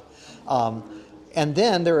uncertainty. And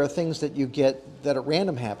then there are things that you get that at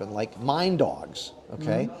random happen, like mine dogs,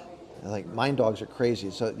 okay? Like mine dogs are crazy.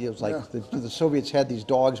 So it was like the Soviets had these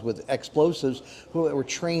dogs with explosives who were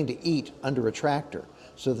trained to eat under a tractor,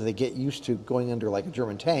 so that they get used to going under like a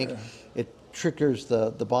German tank. It triggers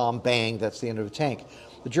the bomb, bang, that's the end of the tank.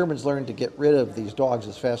 The Germans learned to get rid of these dogs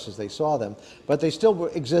as fast as they saw them, but they still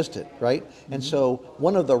existed, right? And so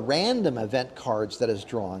one of the random event cards that is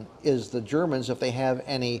drawn is the Germans, if they have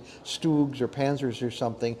any Stugs or Panzers or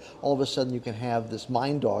something, all of a sudden you can have this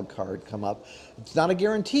mine dog card come up. It's not a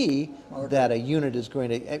guarantee that a unit is going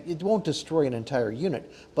to, it won't destroy an entire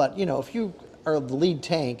unit, but if you are the lead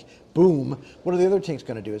tank, boom, what are the other tanks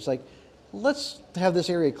going to do? It's like, let's have this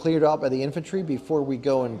area cleared out by the infantry before we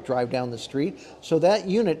go and drive down the street. So that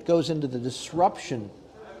unit goes into the disruption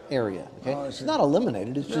area. Okay, it's not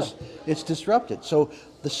eliminated. It's just it's disrupted. So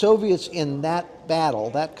the Soviets in that battle,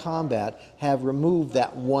 that combat, have removed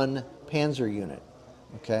that one Panzer unit.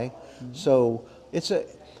 Okay, so it's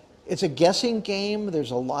a guessing game.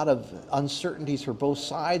 There's a lot of uncertainties for both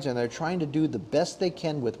sides, and they're trying to do the best they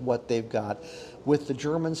can with what they've got. With the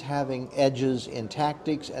Germans having edges in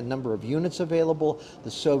tactics and number of units available, the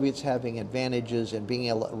Soviets having advantages in being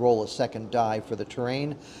able to roll a second die for the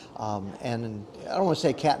terrain. And I don't want to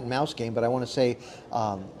say cat and mouse game, but I want to say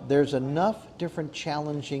there's enough different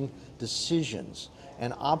challenging decisions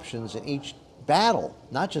and options in each battle,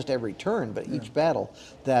 not just every turn, but each battle,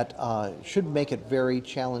 that should make it very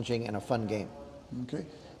challenging and a fun game. Okay.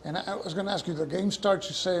 And I was going to ask you, the game starts,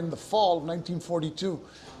 you say, in the fall of 1942.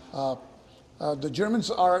 The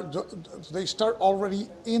Germans they start already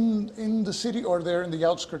in the city, or they're in the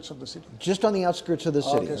outskirts of the city? Just on the outskirts of the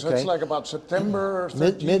city. Okay, so it's like about September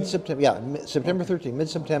 13? Mid-September, yeah, September 13,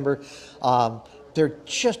 mid-September. They're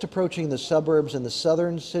just approaching the suburbs in the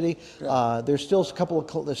southern city. There's still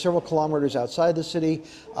several kilometers outside the city,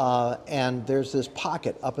 and there's this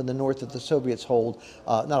pocket up in the north that the Soviets hold.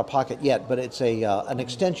 Not a pocket yet, but it's an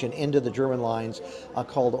extension into the German lines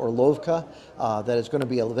called Orlovka that is going to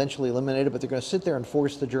be eventually eliminated, but they're going to sit there and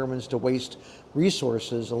force the Germans to waste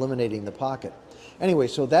resources eliminating the pocket. Anyway,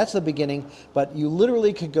 so that's the beginning, but you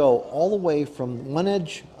literally could go all the way from one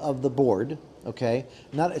edge of the board, okay?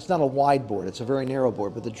 It's not a wide board, it's a very narrow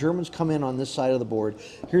board, but the Germans come in on this side of the board,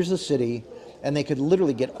 here's the city, and they could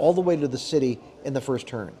literally get all the way to the city in the first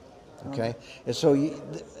turn, okay? And so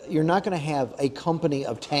you're not going to have a company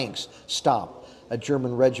of tanks stop a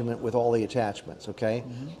German regiment with all the attachments, okay?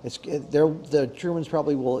 The Germans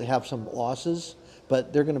probably will have some losses,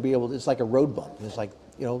 but they're going to be able to, it's like a road bump. It's like,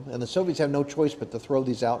 and the Soviets have no choice but to throw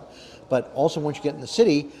these out. But also once you get in the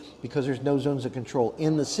city, because there's no zones of control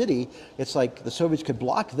in the city, it's like the Soviets could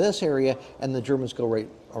block this area and the Germans go right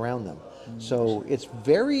around them. So it's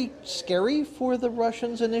very scary for the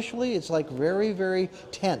Russians initially. It's like very, very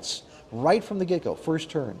tense right from the get-go,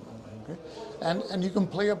 first turn. Okay. And you can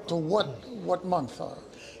play up to what month?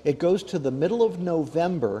 It goes to the middle of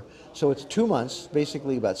November, so it's 2 months,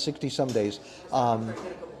 basically about 60-some days.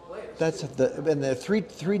 That's and the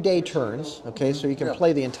three-day turns. Okay, so you can Yeah.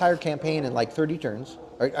 play the entire campaign in like 30 turns.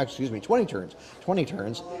 Or, excuse me, 20 turns. 20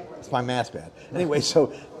 turns. It's my math's bad. Anyway,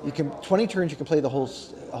 so you can 20 turns. You can play the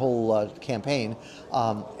whole campaign.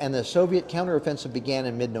 And the Soviet counteroffensive began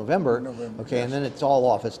in mid-November. Okay, Yes. and then it's all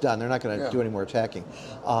off. It's done. They're not going to Yeah. do any more attacking.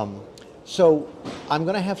 So I'm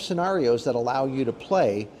going to have scenarios that allow you to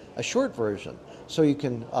play a short version. So you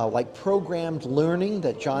can, like programmed learning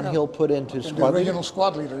that John Hill put into And Squad the Leader. original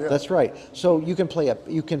squad leader, yeah. That's right. So you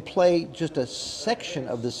can play just a section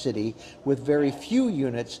of the city with very few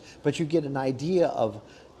units, but you get an idea of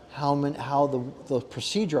how the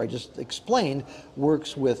procedure I just explained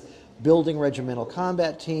works with building regimental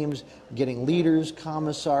combat teams, getting leaders,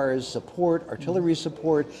 commissars, support, artillery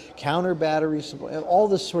support, counter battery support, all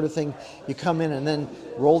this sort of thing. You come in and then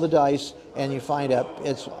roll the dice, and you find out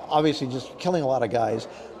it's obviously just killing a lot of guys.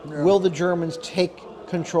 Yeah. Will the Germans take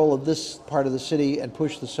control of this part of the city and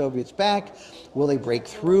push the Soviets back? Will they break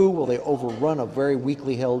through? Will they overrun a very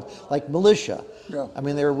weakly held, like militia? Yeah. I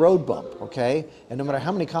mean, they're a road bump, okay? And no matter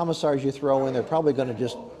how many commissars you throw in, they're probably going to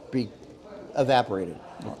just be evaporated.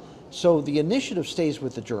 So the initiative stays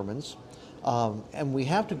with the Germans, and we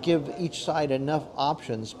have to give each side enough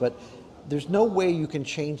options, but there's no way you can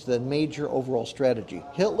change the major overall strategy.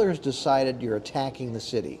 Hitler's decided you're attacking the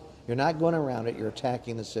city. You're not going around it, you're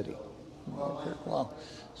attacking the city. Okay, wow.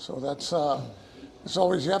 So that's it's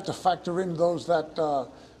always, you have to factor in that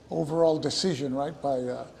overall decision, right, by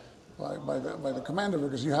the commander,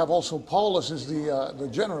 because you have also Paulus is the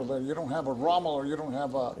general there. You don't have a Rommel, or you don't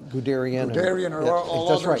have a Guderian or all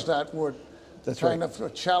that's others right. that would kind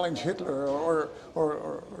of challenge Hitler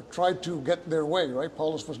or try to get their way, right?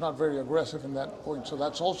 Paulus was not very aggressive in that point, so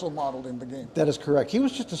that's also modeled in the game. That is correct. He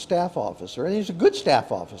was just a staff officer, and he's a good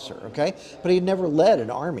staff officer, okay? But he never led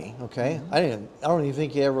an army, okay? I don't even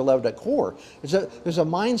think he ever led a corps. There's a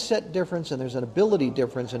mindset difference, and there's an ability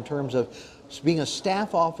difference in terms of being a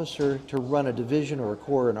staff officer to run a division or a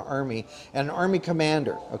corps in an army, and an army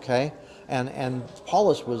commander, okay? And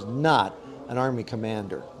Paulus was not an army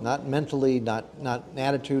commander, not mentally, not in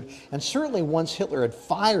attitude, and certainly once Hitler had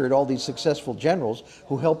fired all these successful generals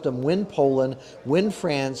who helped him win Poland, win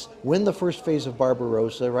France, win the first phase of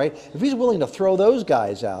Barbarossa, right? If he's willing to throw those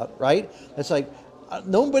guys out, right? It's like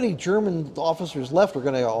nobody German officers left are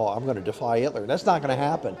going to go, oh, I'm going to defy Hitler. That's not going to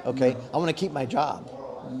happen, okay? I'm going to keep my job.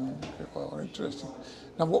 Okay, well, interesting.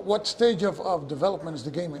 Now, what stage of development is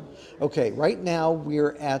the game in? Okay, right now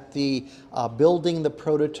we're at the building the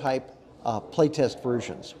prototype playtest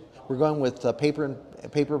versions. We're going with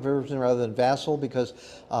paper version rather than Vassal because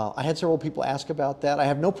I had several people ask about that. I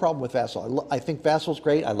have no problem with Vassal. I think Vassal's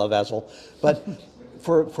great. I love Vassal. But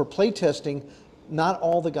for playtesting, not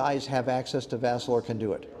all the guys have access to Vassal or can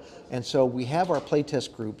do it. And so we have our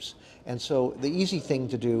playtest groups. And so the easy thing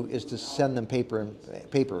to do is to send them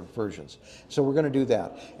paper versions. So we're going to do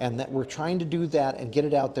that. And that we're trying to do that and get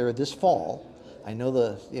it out there this fall. I know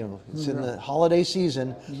it's in the holiday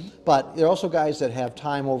season, but there are also guys that have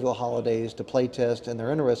time over the holidays to play test, and they're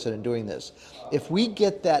interested in doing this. If we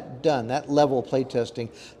get that done, that level of play testing,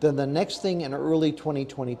 then the next thing in early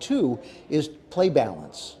 2022 is play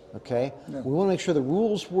balance. Okay, we want to make sure the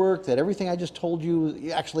rules work, that everything I just told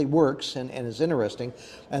you actually works and is interesting.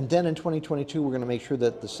 And then in 2022, we're going to make sure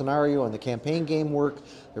that the scenario and the campaign game work,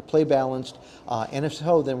 they're play balanced. And if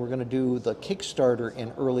so, then we're going to do the Kickstarter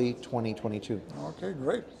in early 2022. Okay,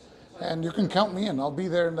 great. And you can count me in. I'll be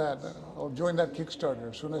there in that. I'll join that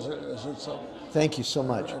Kickstarter as soon as it's up. Thank you so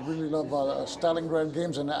much. I really love Stalingrad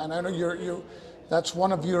games, and I know that's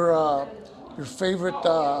one of your favorite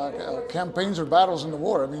campaigns or battles in the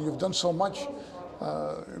war. I mean, you've done so much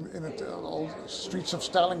in all streets of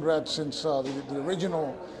Stalingrad since the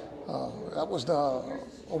original. That was the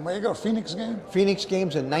Omega or Phoenix game. Phoenix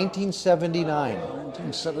games in 1979.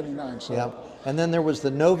 1979. So. Yeah, and then there was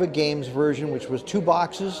the Nova Games version, which was 2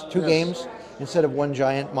 boxes, 2 games instead of 1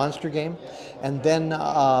 giant monster game, and then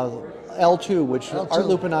L2, which L2. Art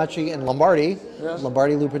Lupinacci and Lombardy, Yes.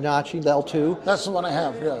 Lombardy Lupinacci, the L2. That's the one I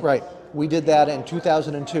have. Yeah. Right. We did that in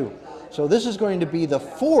 2002. So this is going to be the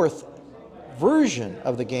 4th version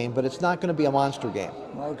of the game, but it's not going to be a monster game.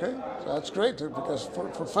 Okay, so that's great because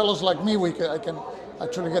for fellows like me, I can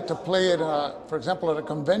actually get to play it. For example, at a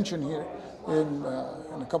convention here in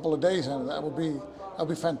a couple of days, and that'll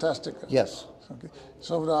be fantastic. Yes. Okay.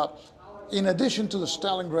 So in addition to the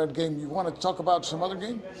Stalingrad game, you want to talk about some other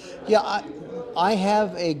game? Yeah, I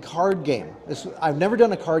have a card game. I've never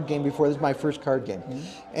done a card game before. This is my first card game.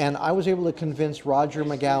 And I was able to convince Roger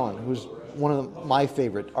McGowan, who's one of my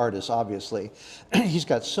favorite artists, obviously. He's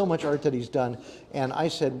got so much art that he's done, and I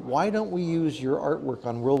said, why don't we use your artwork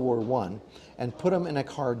on World War I and put them in a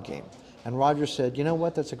card game? And Roger said, you know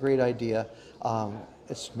what, that's a great idea.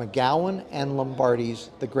 It's McGowan and Lombardy's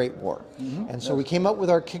The Great War. And so we came up with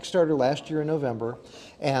our Kickstarter last year in November,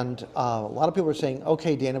 and a lot of people are saying,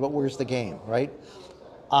 okay, Dana, but where's the game, right?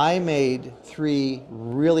 I made 3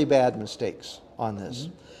 really bad mistakes on this.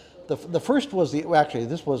 The first was actually,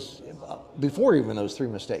 this was before even those 3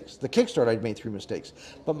 mistakes. The Kickstarter, I'd made 3 mistakes.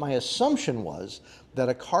 But my assumption was that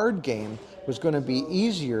a card game was going to be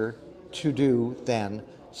easier to do than,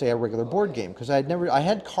 say, a regular board game. Because I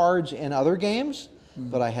had cards in other games,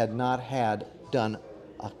 but I had not had done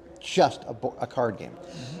just a card game.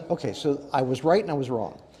 Okay, so I was right and I was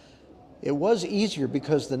wrong. It was easier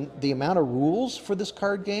because the amount of rules for this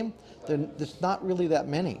card game, there's not really that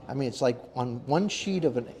many. I mean, it's like on one sheet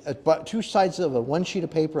of 2 sides of a 1 sheet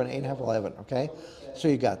of paper and 8.5 11, okay? So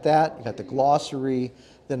you got that, you got the glossary,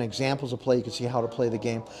 then examples of play, you can see how to play the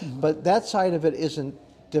game. But that side of it isn't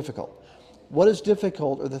difficult. What is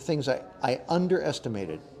difficult are the things I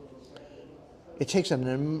underestimated. It takes an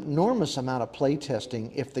enormous amount of play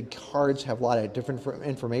testing if the cards have a lot of different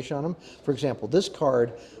information on them. For example, this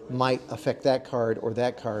card might affect that card or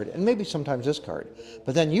that card, and maybe sometimes this card.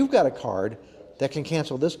 But then you've got a card that can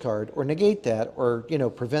cancel this card or negate that or, you know,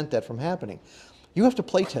 prevent that from happening. You have to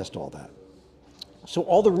play test all that. So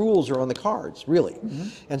all the rules are on the cards, really.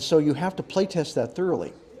 And so you have to play test that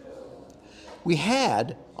thoroughly. We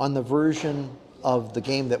had, on the version of the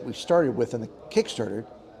game that we started with in the Kickstarter,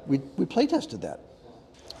 we play tested that.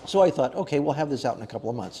 So I thought, okay, we'll have this out in a couple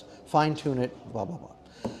of months. Fine tune it, blah, blah,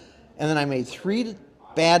 blah. And then I made 3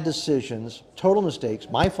 bad decisions, total mistakes,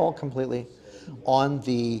 my fault completely, on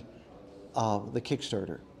the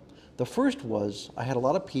Kickstarter. The first was, I had a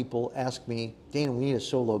lot of people ask me, Dana, we need a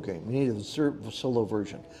solo game. We need a solo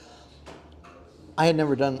version. I had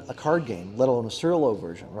never done a card game, let alone a solo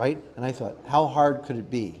version, right? And I thought, how hard could it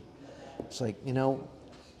be? It's like, you know,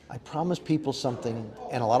 I promised people something,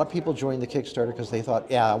 and a lot of people joined the Kickstarter because they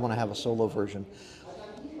thought, yeah, I want to have a solo version.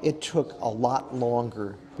 It took a lot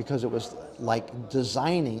longer because it was like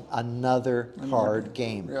designing another card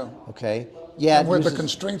game. Okay? Yeah. And with the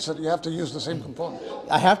constraints that you have to use the same components.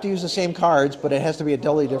 I have to use the same cards, but it has to be a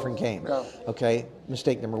totally different game. Okay?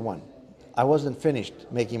 Mistake number 1. I wasn't finished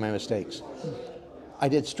making my mistakes. I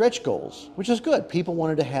did stretch goals, which is good. People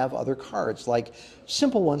wanted to have other cards, like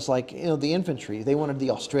simple ones like, you know, the infantry. They wanted the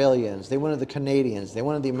Australians, they wanted the Canadians, they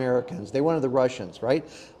wanted the Americans, they wanted the Russians, right?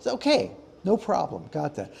 It's okay, no problem,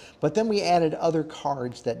 got that. But then we added other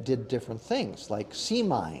cards that did different things, like sea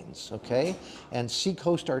mines, okay, and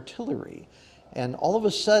seacoast artillery. And all of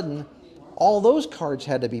a sudden, all those cards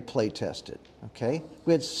had to be play tested, okay?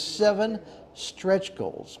 We had 7 stretch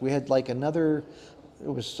goals. We had like another, it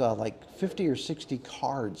was like 50 or 60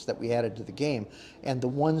 cards that we added to the game, and the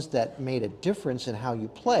ones that made a difference in how you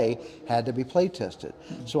play had to be play tested.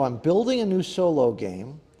 So I'm building a new solo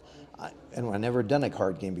game, and I've never done a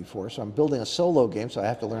card game before, so I'm building a solo game, so I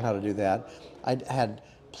have to learn how to do that. I had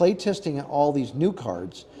play testing all these new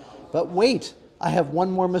cards, but wait, I have one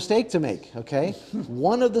more mistake to make, okay?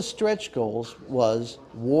 One of the stretch goals was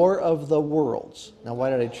War of the Worlds. Now, why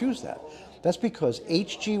did I choose that? That's because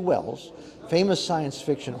H.G. Wells, famous science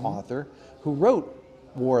fiction author who wrote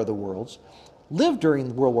War of the Worlds, lived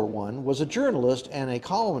during World War I, was a journalist and a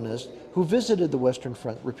columnist who visited the Western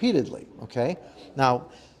Front repeatedly, okay? Now,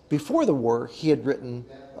 before the war, he had written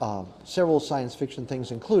several science fiction things,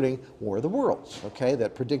 including War of the Worlds, okay,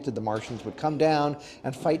 that predicted the Martians would come down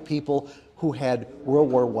and fight people who had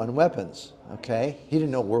World War I weapons, okay? He didn't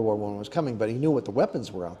know World War I was coming, but he knew what the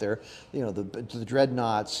weapons were out there, you know, the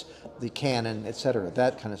dreadnoughts, the cannon, etc.,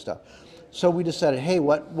 that kind of stuff. So we decided, hey,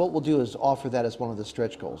 what we'll do is offer that as one of the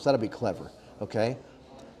stretch goals. That'll be clever, okay?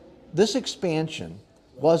 This expansion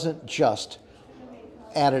wasn't just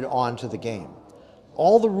added on to the game.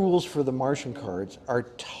 All the rules for the Martian cards are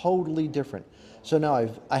totally different. So now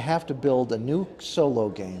I have to build a new solo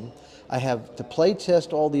game. I have to play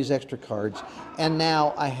test all these extra cards, and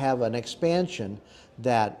now I have an expansion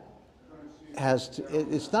that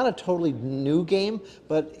it's not a totally new game,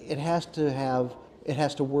 but it has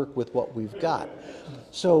to work with what we've got.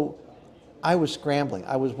 So I was scrambling.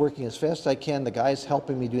 I was working as fast as I can. The guys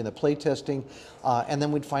helping me doing the play testing, and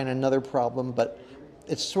then we'd find another problem. But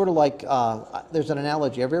it's sort of like, there's an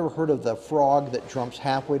analogy. Have you ever heard of the frog that jumps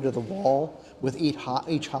halfway to the wall with each hop?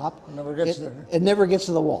 It never gets there. It never gets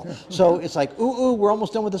to the wall. So it's like, ooh, we're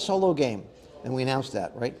almost done with the solo game. And we announced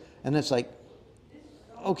that, right? And it's like,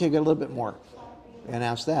 okay, got a little bit more. We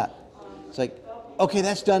announced that. It's like, okay,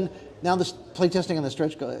 that's done. Now this playtesting on the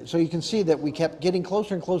stretch goal, so you can see that we kept getting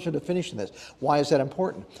closer and closer to finishing this. Why is that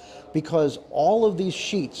important? Because all of these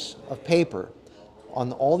sheets of paper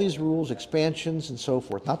on all these rules, expansions, and so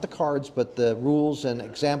forth, not the cards, but the rules and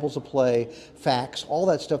examples of play, facts, all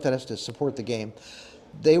that stuff that has to support the game.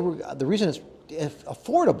 The reason it's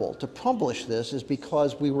affordable to publish this is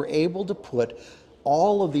because we were able to put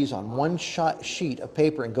all of these on one sheet of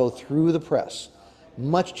paper and go through the press.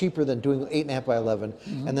 Much cheaper than doing 8.5 by 11,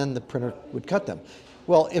 and then the printer would cut them.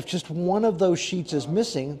 Well, if just one of those sheets is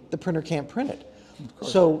missing, the printer can't print it.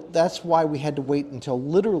 So that's why we had to wait until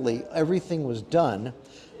literally everything was done.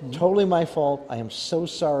 Totally my fault. I am so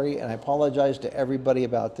sorry, and I apologize to everybody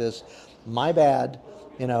about this. My bad,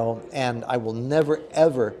 you know, and I will never,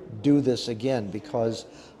 ever do this again, because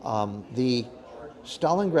the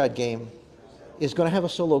Stalingrad game is going to have a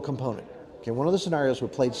solo component. Okay, one of the scenarios we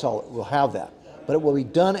played solid will have that, but it will be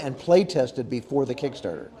done and play tested before the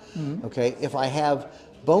Kickstarter. Okay, if I have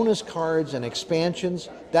bonus cards and expansions,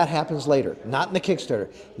 that happens later, not in the Kickstarter.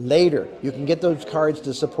 Later, you can get those cards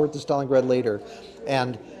to support the Stalingrad later,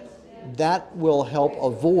 and that will help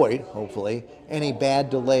avoid, hopefully, any bad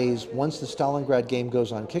delays once the Stalingrad game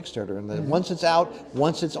goes on Kickstarter. And then once it's out,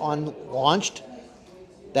 once it's launched,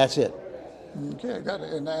 that's it. Okay, I got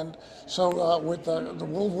it. And so with the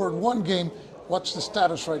World War I game, what's the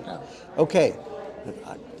status right now? Okay,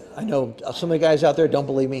 I know some of the guys out there don't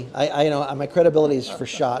believe me. I know my credibility is for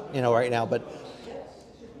shot, you know, right now. But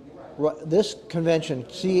this convention,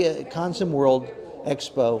 Consimworld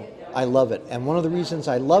Expo, I love it. And one of the reasons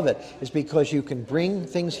I love it is because you can bring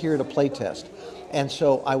things here to play test. And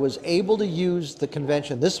so I was able to use the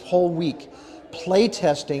convention this whole week play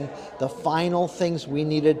testing the final things we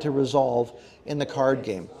needed to resolve in the card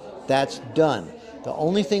game. That's done. The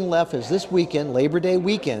only thing left is this weekend, Labor Day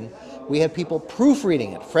weekend, we have people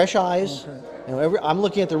proofreading it, fresh eyes. Okay. You know, I'm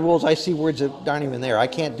looking at the rules, I see words that aren't even there. I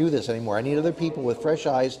can't do this anymore. I need other people with fresh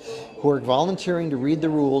eyes who are volunteering to read the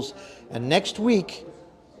rules. And next week,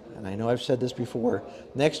 and I know I've said this before,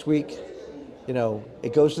 next week, you know,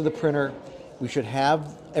 it goes to the printer. We should have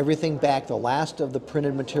everything back, the last of the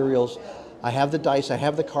printed materials. I have the dice, I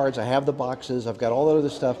have the cards, I have the boxes, I've got all that other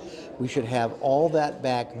stuff. We should have all that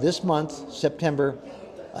back this month, September,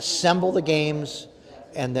 assemble the games,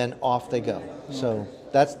 and then off they go. Okay. So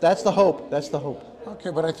that's the hope. That's the hope. Okay,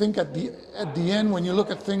 but I think at the end, when you look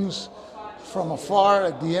at things from afar,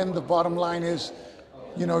 at the end, the bottom line is,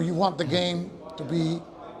 you know, you want the game to be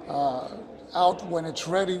out when it's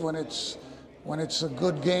ready, when it's a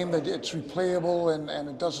good game, that it's replayable and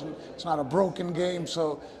it's not a broken game.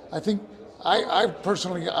 So I think I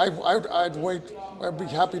personally I'd wait. I'd be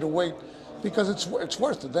happy to wait because it's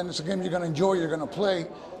worth it. Then it's a game you're going to enjoy, you're going to play,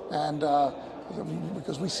 and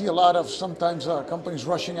because we see a lot of sometimes companies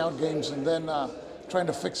rushing out games and then trying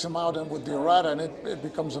to fix them out and with the errata, and it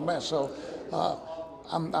becomes a mess. So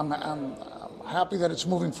I'm happy that it's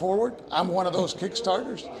moving forward. I'm one of those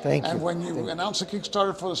Kickstarters. Thank you. And when you announce a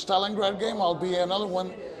Kickstarter for the Stalingrad game, I'll be another one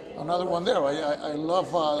there. I love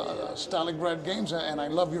Stalingrad games, and I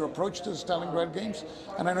love your approach to the Stalingrad games.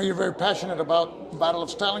 And I know you're very passionate about Battle of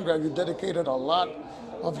Stalingrad. You dedicated a lot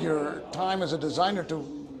of your time as a designer to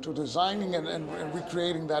designing and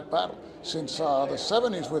recreating that battle since the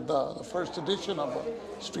 70s with the first edition of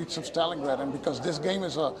Streets of Stalingrad. And because this game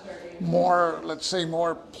is a more, let's say,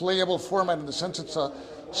 more playable format in the sense it's a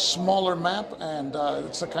smaller map, and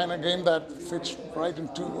it's the kind of game that fits right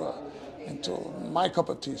into my cup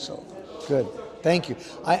of tea. So good, thank you.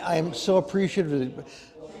 I am so appreciative,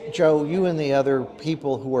 Joe, you and the other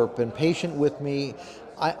people who have been patient with me.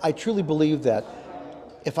 I truly believe that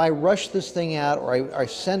if I rush this thing out or I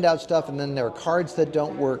send out stuff and then there are cards that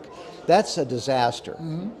don't work, that's a disaster.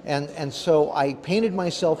 Mm-hmm. And so I painted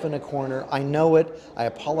myself in a corner. I know it. I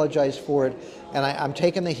apologize for it. And I'm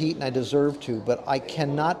taking the heat, and I deserve to. But I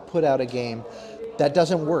cannot put out a game that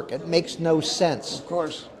doesn't work. It makes no sense. Of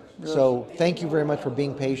course. Yes. So thank you very much for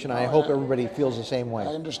being patient. I hope everybody feels the same way. I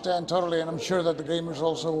understand totally, and I'm sure that the gamers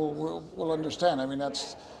also will understand. I mean,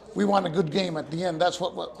 we want a good game at the end. That's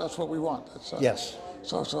what we want. Yes.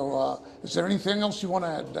 So is there anything else you want to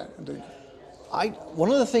add?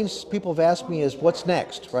 One of the things people have asked me is what's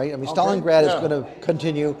next, right? I mean, okay. Stalingrad is going to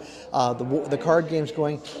continue, the card game's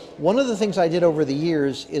going. One of the things I did over the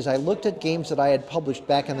years is I looked at games that I had published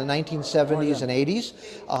back in the 1970s and 80s,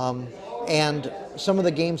 and some of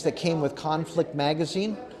the games that came with Conflict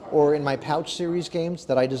magazine, or in my Pouch series games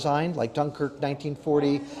that I designed, like Dunkirk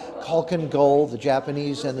 1940, Khalkhin Gol, the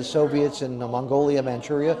Japanese and the Soviets in Mongolia,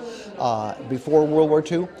 Manchuria, before World War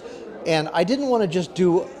II. And I didn't want to just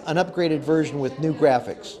do an upgraded version with new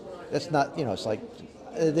graphics. That's not, it's like,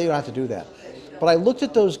 they don't have to do that. But I looked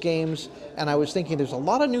at those games and I was thinking there's a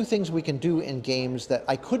lot of new things we can do in games that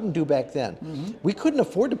I couldn't do back then. We couldn't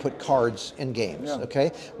afford to put cards in games,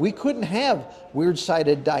 okay? We couldn't have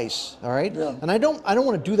weird-sided dice, all right? And I don't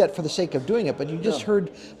want to do that for the sake of doing it, but you just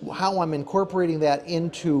heard how I'm incorporating that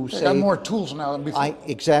into, say... I got more tools now than before.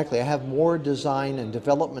 Exactly. I have more design and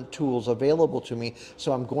development tools available to me,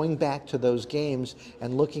 so I'm going back to those games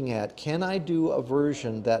and looking at, can I do a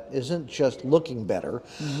version that isn't just looking better,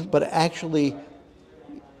 but actually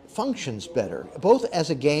functions better, both as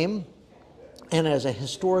a game and as a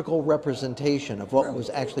historical representation of what was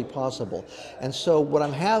actually possible. And so what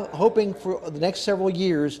I'm hoping for the next several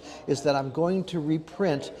years is that I'm going to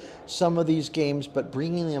reprint some of these games, but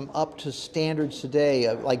bringing them up to standards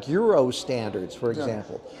today, like Euro standards, for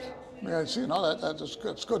example. Yeah, see, no, that's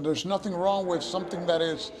good. It's good. There's nothing wrong with something that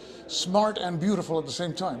is smart and beautiful at the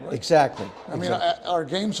same time, right? Exactly. I mean, our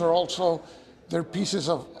games are also, they're pieces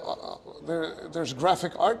of, there's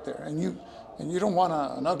graphic art there, and you don't want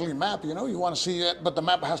an ugly map, you know, you want to see it, but the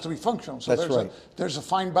map has to be functional. So there's a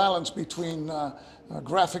fine balance between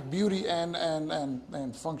graphic beauty and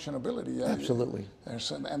functionability. Absolutely.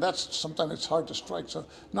 And that's, sometimes it's hard to strike. So,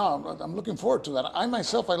 no, I'm looking forward to that. I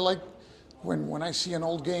myself, I like when I see an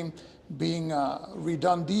old game being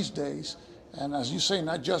redone these days, and as you say,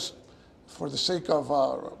 not just for the sake of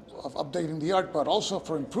updating the art, but also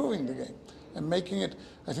for improving the game and making it,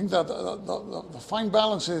 I think that the fine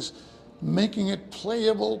balance is making it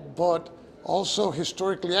playable, but also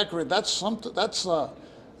historically accurate. That's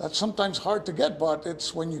sometimes hard to get, but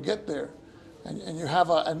it's when you get there, and you have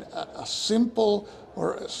a simple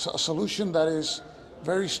or a solution that is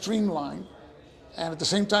very streamlined, and at the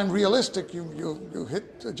same time realistic, you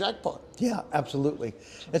hit the jackpot. Yeah, absolutely.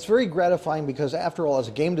 It's very gratifying because, after all, as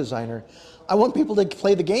a game designer, I want people to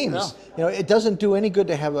play the games. You know, it doesn't do any good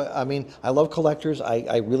to have I mean, I love collectors,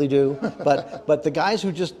 I really do, but the guys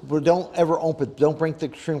who just don't ever don't break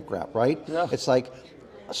the shrink wrap, right? It's like,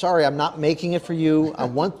 sorry, I'm not making it for you. I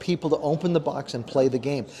want people to open the box and play the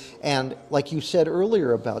game. And like you said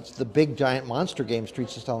earlier about the big giant monster game,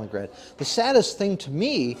 Streets of Stalingrad, the saddest thing to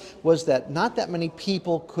me was that not that many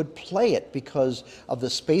people could play it because of the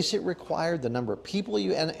space it required, the number of people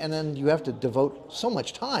and then you have to devote so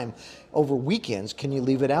much time over weekends. Can you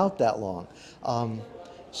leave it out that long?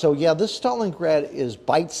 So yeah, this Stalingrad is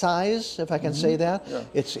bite-sized, if I can say that.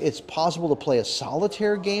 It's possible to play a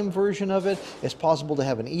solitaire game version of it. It's possible to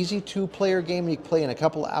have an easy two-player game you can play in a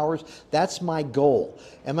couple of hours. That's my goal.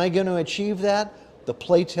 Am I going to achieve that? The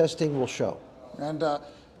play testing will show. And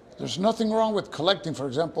there's nothing wrong with collecting. For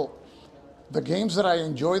example, the games that I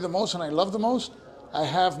enjoy the most and I love the most, I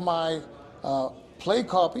have my play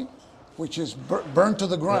copy, which is burned to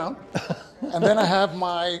the ground, and then I have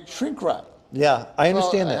my shrink wrap. Yeah, I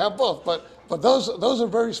understand that. I have both, but those are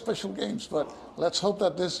very special games. But let's hope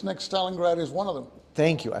that this next Stalingrad is one of them.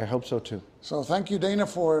 Thank you. I hope so too. So thank you, Dana,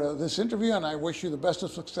 for this interview, and I wish you the best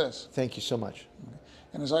of success. Thank you so much.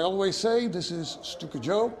 And as I always say, this is Stuka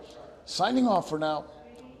Joe, signing off for now.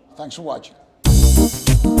 Thanks for watching.